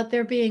talking about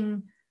there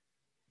being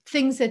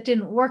things that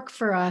didn't work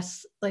for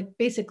us, like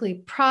basically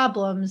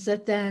problems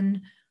that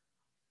then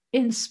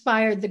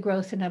inspired the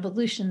growth and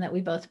evolution that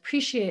we both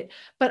appreciate.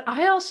 But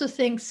I also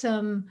think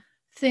some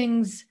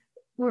things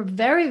were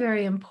very,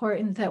 very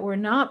important that were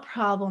not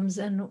problems.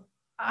 And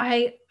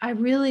I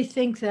really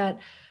think that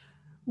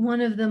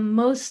one of the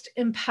most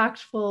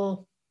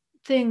impactful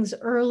things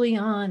early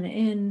on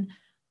in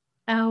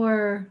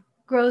our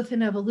growth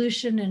and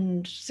evolution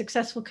and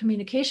successful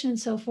communication and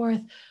so forth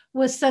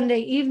was Sunday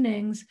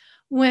evenings,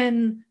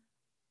 when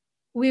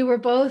we were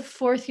both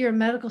fourth-year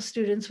medical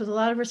students with a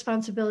lot of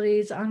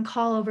responsibilities, on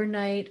call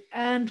overnight,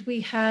 and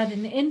we had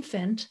an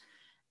infant.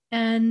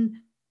 And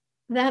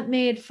that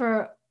made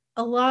for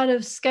a lot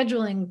of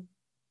scheduling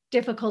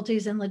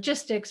difficulties and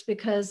logistics,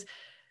 because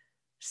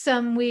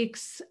some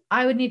weeks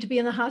I would need to be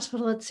in the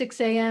hospital at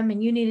 6 a.m.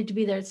 and you needed to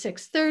be there at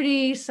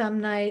 6:30.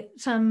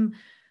 Some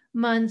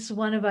months,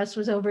 one of us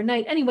was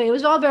overnight. Anyway, it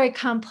was all very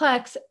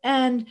complex.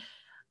 And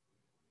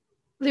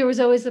there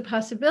was always the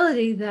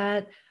possibility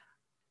that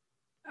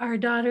our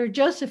daughter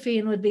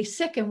Josephine would be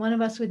sick and one of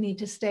us would need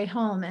to stay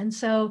home. And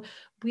so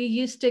we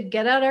used to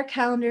get out our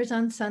calendars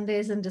on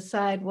Sundays and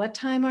decide what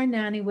time our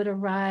nanny would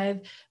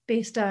arrive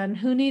based on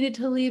who needed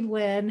to leave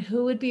when,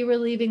 who would be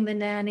relieving the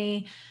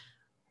nanny,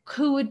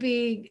 who would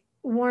be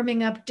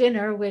warming up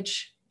dinner,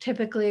 which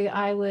typically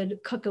I would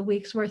cook a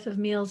week's worth of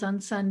meals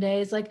on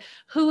Sundays, like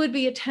who would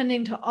be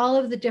attending to all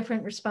of the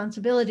different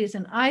responsibilities.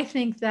 And I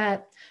think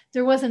that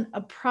there wasn't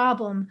a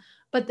problem,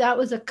 but that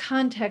was a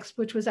context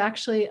which was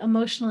actually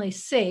emotionally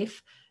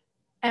safe.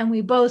 And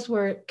we both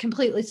were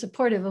completely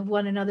supportive of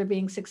one another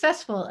being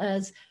successful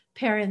as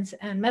parents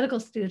and medical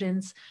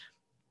students.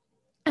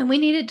 And we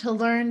needed to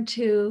learn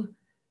to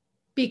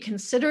be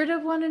considerate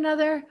of one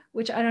another,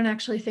 which I don't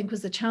actually think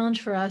was the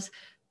challenge for us,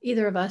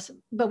 either of us.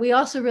 But we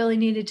also really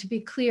needed to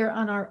be clear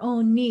on our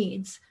own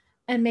needs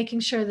and making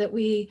sure that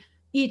we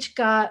each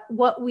got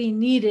what we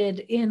needed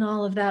in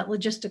all of that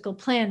logistical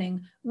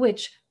planning,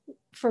 which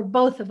for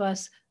both of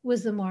us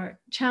was the more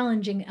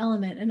challenging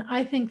element. And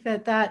I think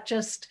that that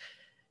just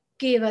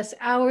gave us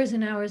hours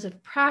and hours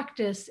of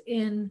practice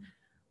in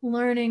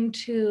learning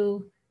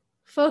to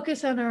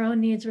focus on our own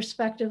needs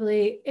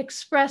respectively,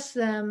 express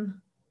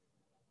them,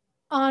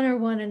 honor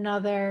one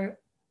another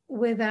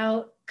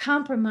without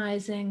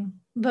compromising,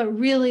 but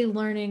really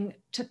learning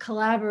to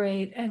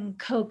collaborate and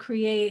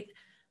co-create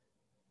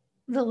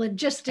the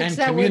logistics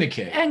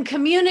and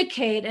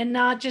communicate and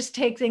not just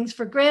take things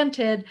for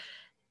granted.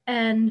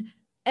 And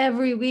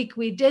every week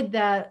we did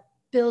that,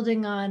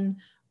 building on,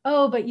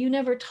 oh, but you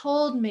never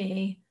told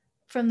me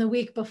from the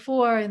week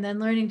before, and then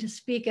learning to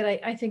speak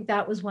it. I think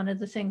that was one of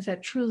the things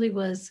that truly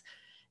was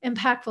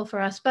impactful for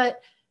us.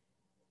 But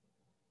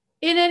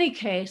in any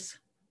case,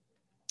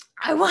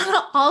 I want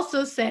to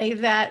also say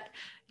that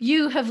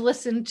you have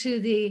listened to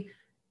the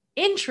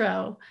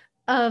intro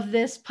of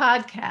this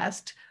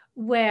podcast,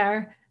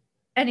 where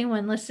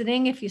anyone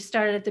listening, if you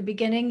started at the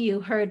beginning, you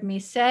heard me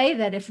say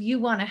that if you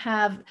want to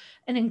have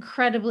an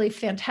incredibly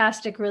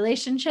fantastic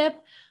relationship,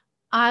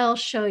 I'll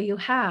show you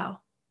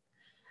how.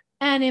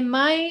 And in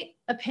my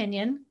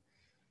opinion,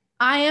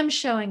 I am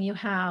showing you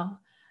how,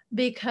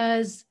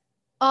 because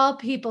all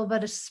people,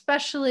 but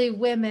especially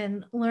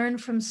women, learn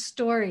from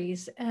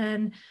stories.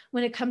 And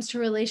when it comes to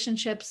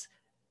relationships,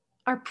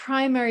 our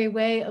primary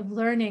way of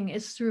learning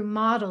is through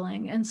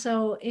modeling. And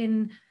so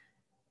in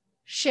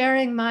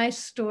sharing my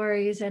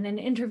stories and in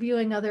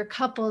interviewing other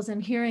couples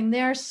and hearing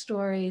their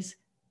stories,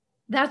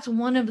 that's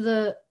one of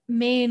the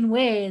main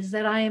ways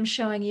that I am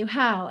showing you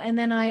how. And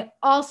then I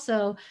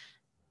also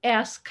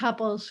ask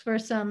couples for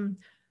some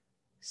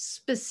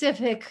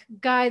specific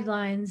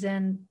guidelines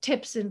and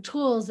tips and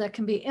tools that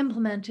can be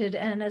implemented.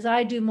 And as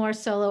I do more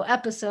solo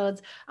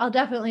episodes, I'll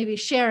definitely be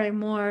sharing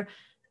more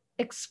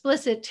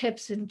explicit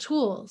tips and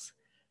tools.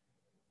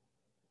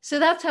 So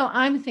that's how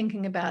I'm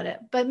thinking about it.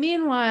 But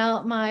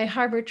meanwhile, my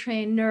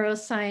Harvard-trained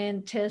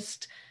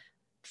neuroscientist,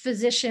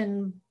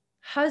 physician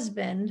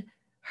husband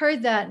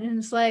heard that and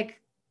is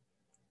like,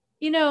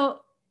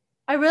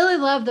 I really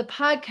love the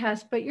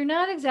podcast, but you're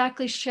not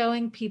exactly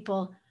showing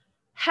people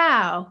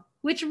how,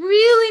 which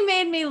really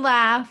made me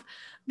laugh,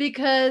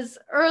 because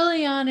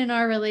early on in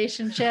our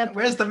relationship,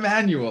 where's the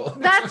manual?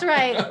 That's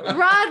right.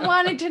 Rod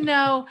wanted to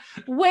know,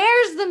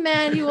 where's the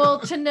manual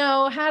to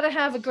know how to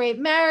have a great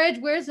marriage?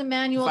 Where's the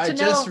manual to know?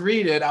 If I just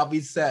read it, I'll be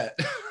set.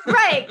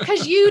 Right.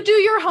 Because you do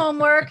your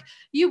homework.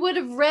 You would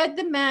have read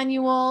the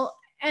manual,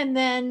 and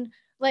then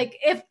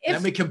if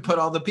then we can put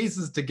all the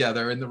pieces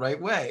together in the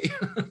right way.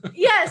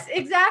 Yes,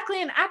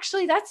 exactly. And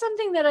actually, that's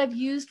something that I've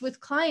used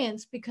with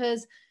clients,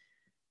 because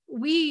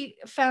we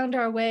found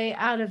our way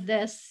out of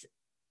this.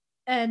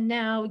 And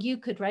now you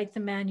could write the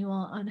manual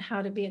on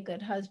how to be a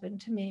good husband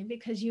to me,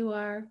 because you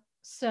are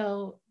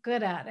so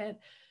good at it.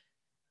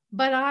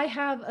 But I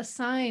have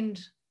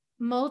assigned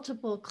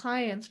multiple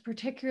clients,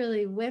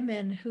 particularly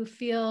women, who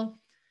feel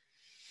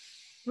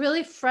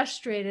really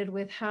frustrated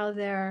with how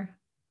their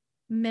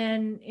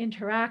men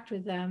interact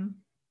with them.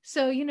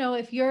 So,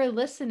 if you're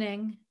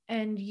listening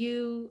and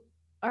you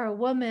are a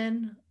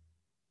woman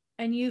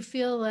and you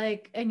feel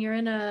like, and you're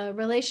in a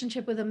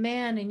relationship with a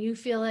man and you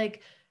feel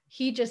like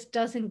he just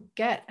doesn't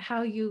get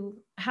how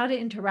to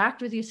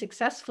interact with you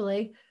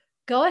successfully,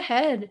 go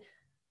ahead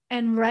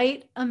and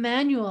write a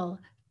manual,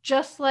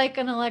 just like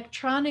an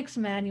electronics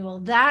manual.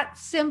 That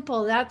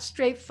simple, that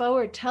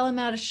straightforward. Tell him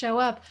how to show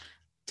up.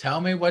 Tell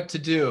me what to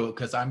do,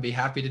 because I'd be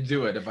happy to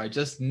do it if I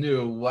just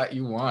knew what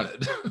you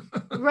wanted.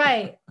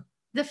 Right.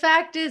 The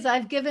fact is,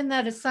 I've given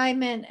that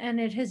assignment and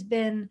it has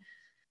been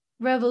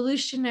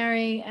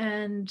revolutionary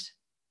and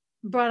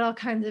brought all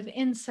kinds of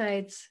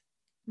insights,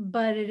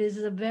 but it is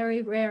a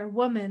very rare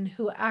woman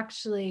who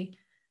actually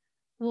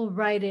will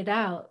write it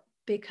out,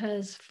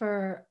 because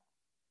for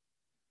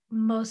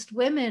most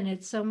women,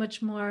 it's so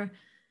much more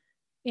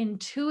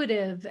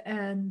intuitive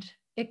and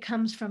it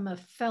comes from a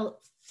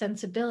felt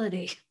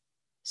sensibility.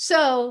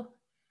 So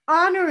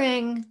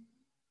honoring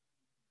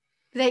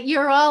that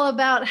you're all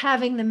about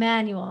having the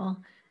manual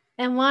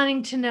and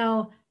wanting to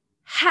know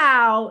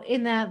how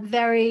in that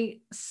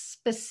very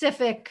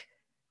specific,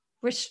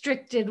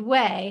 restricted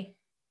way,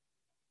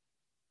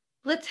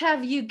 let's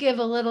have you give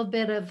a little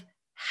bit of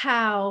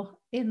how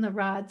in the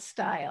Rod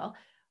style.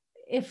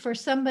 If for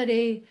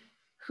somebody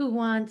who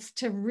wants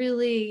to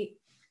really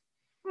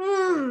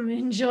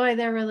enjoy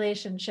their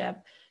relationship,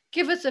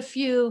 give us a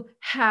few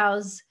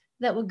hows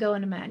that would go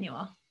in a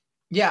manual.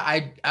 Yeah,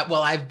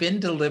 I've been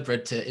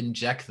deliberate to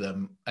inject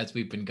them as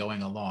we've been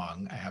going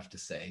along, I have to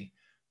say.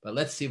 But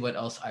let's see what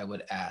else I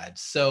would add.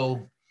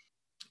 So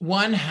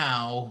one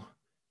how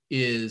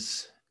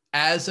is,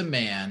 as a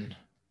man,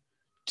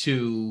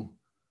 to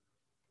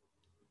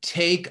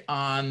take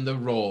on the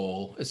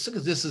role. This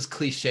is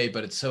cliche,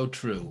 but it's so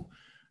true.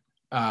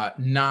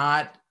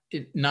 Not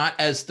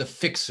as the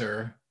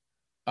fixer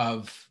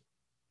of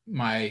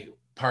my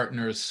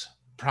partner's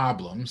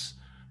problems,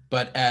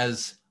 but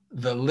as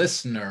the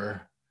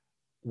listener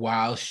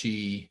while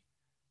she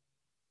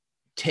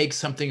takes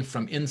something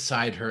from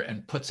inside her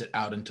and puts it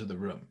out into the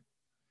room.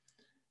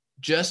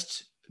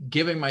 Just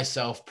giving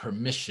myself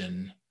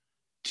permission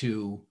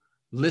to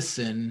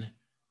listen.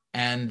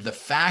 And the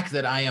fact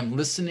that I am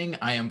listening,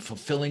 I am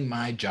fulfilling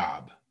my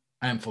job.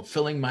 I am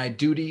fulfilling my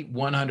duty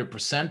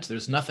 100%.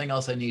 There's nothing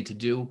else I need to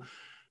do.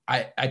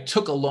 I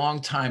took a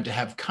long time to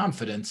have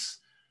confidence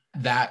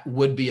that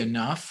would be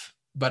enough,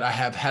 but I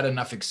have had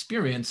enough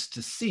experience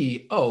to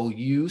see, oh,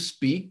 you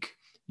speak,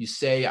 you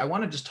say, I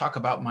want to just talk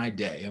about my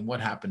day and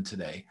what happened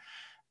today.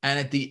 And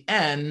at the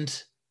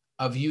end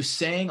of you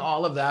saying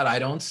all of that, I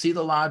don't see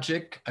the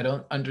logic. I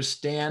don't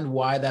understand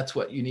why that's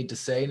what you need to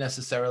say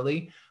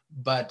necessarily.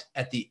 But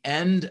at the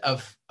end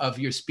of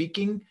your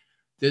speaking,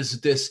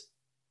 there's this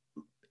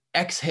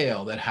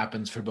exhale that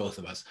happens for both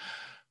of us.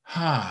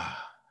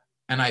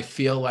 And I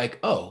feel like,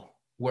 oh,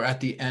 we're at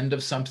the end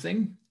of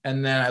something.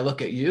 And then I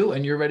look at you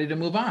and you're ready to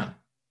move on.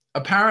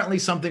 Apparently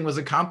something was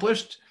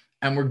accomplished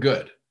and we're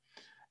good.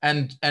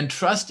 And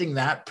trusting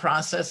that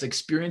process,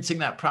 experiencing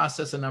that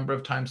process a number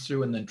of times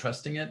through and then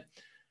trusting it,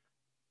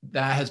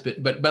 that has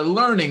been, but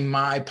learning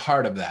my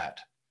part of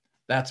that,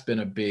 that's been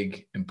a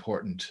big,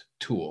 important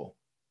tool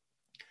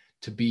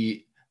to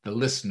be the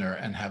listener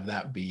and have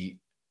that be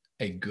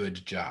a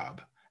good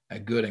job, a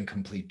good and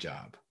complete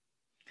job.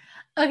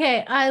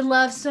 Okay, I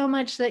love so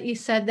much that you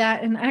said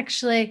that. And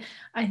actually,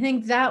 I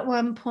think that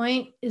one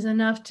point is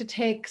enough to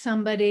take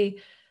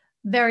somebody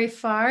very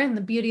far. And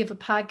the beauty of a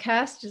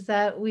podcast is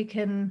that we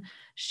can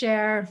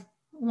share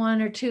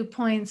 1 or 2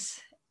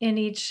 points in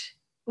each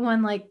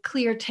one, like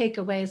clear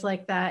takeaways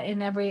like that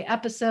in every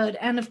episode.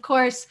 And of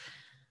course,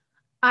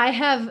 I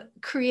have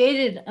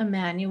created a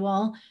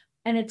manual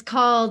and it's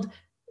called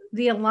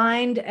the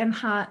Aligned and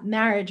Hot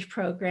Marriage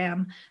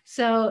Program.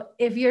 So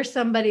if you're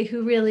somebody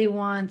who really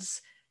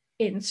wants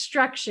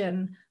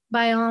instruction,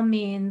 by all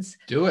means,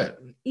 do it.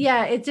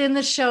 Yeah, it's in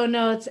the show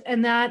notes.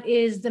 And that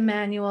is the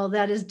manual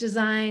that is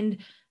designed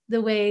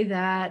the way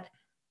that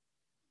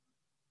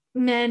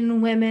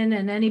men, women,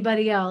 and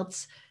anybody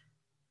else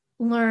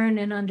learn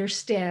and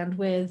understand,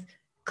 with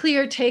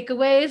clear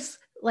takeaways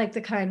like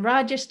the kind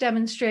Rod just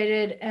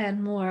demonstrated,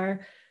 and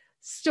more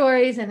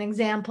stories and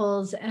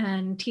examples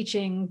and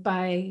teaching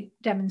by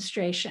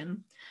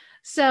demonstration.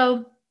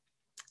 So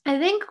I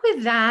think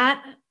with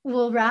that,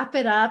 we'll wrap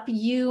it up.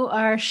 You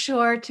are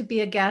sure to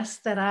be a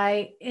guest that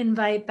I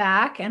invite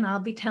back, and I'll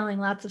be telling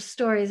lots of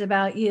stories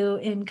about you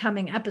in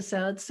coming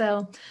episodes.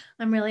 So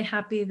I'm really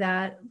happy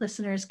that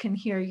listeners can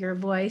hear your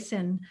voice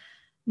and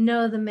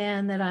know the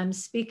man that I'm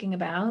speaking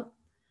about.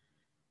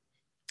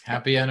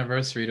 Happy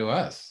anniversary to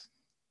us.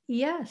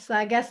 Yes,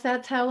 I guess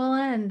that's how we'll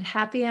end.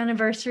 Happy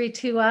anniversary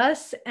to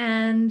us.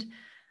 And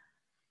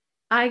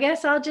I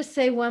guess I'll just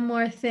say one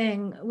more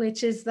thing,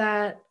 which is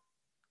that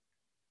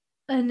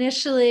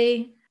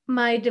initially,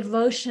 my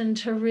devotion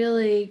to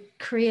really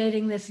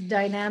creating this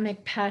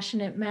dynamic,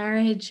 passionate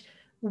marriage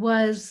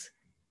was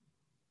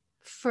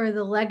for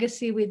the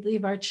legacy we'd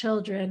leave our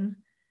children.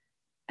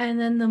 And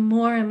then the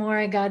more and more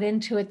I got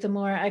into it, the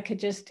more I could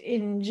just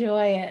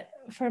enjoy it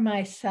for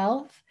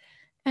myself.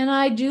 And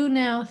I do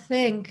now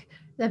think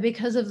that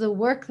because of the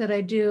work that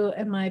I do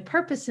and my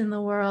purpose in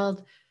the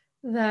world,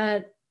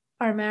 that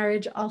our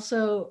marriage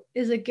also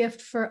is a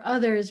gift for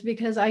others,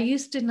 because I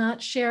used to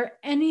not share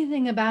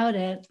anything about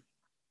it.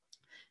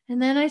 And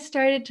then I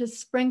started to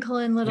sprinkle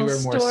in little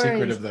stories. You were more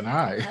secretive than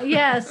I.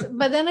 Yes,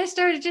 but then I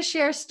started to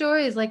share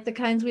stories like the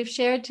kinds we've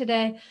shared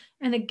today.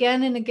 And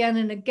again and again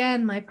and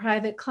again, my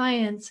private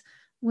clients,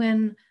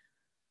 when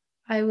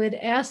I would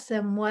ask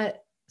them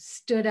what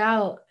stood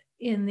out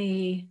in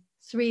the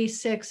 3,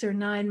 6, or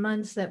 9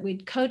 months that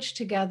we'd coached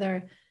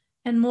together,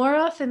 and more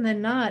often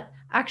than not,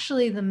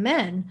 actually the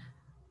men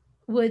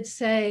would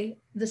say,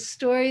 the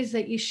stories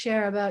that you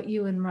share about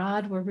you and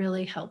Rod were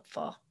really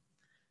helpful.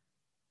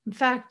 In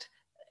fact,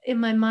 in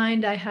my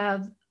mind, I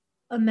have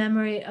a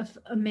memory of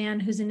a man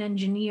who's an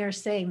engineer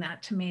saying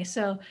that to me.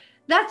 So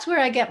that's where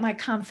I get my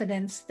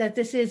confidence that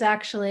this is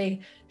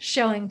actually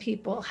showing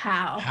people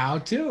how. How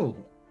to.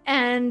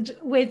 And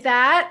with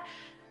that,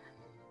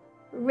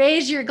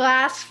 raise your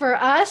glass for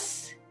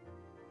us.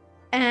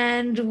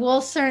 And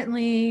we'll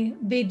certainly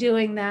be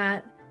doing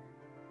that.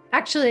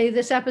 Actually,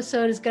 this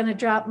episode is going to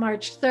drop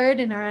March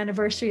 3rd and our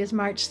anniversary is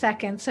March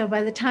 2nd. So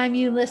by the time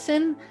you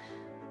listen,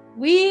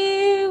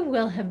 we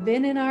will have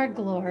been in our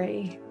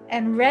glory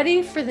and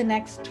ready for the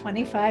next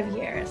 25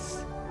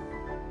 years.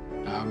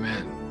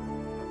 Amen.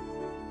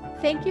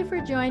 Thank you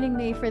for joining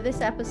me for this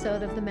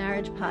episode of the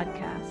Marriage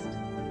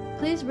Podcast.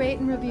 Please rate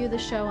and review the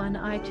show on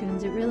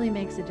iTunes. It really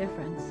makes a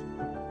difference.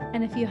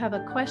 And if you have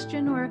a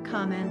question or a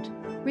comment,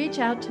 reach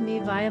out to me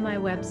via my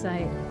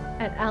website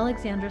at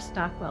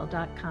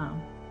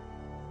alexandrastockwell.com.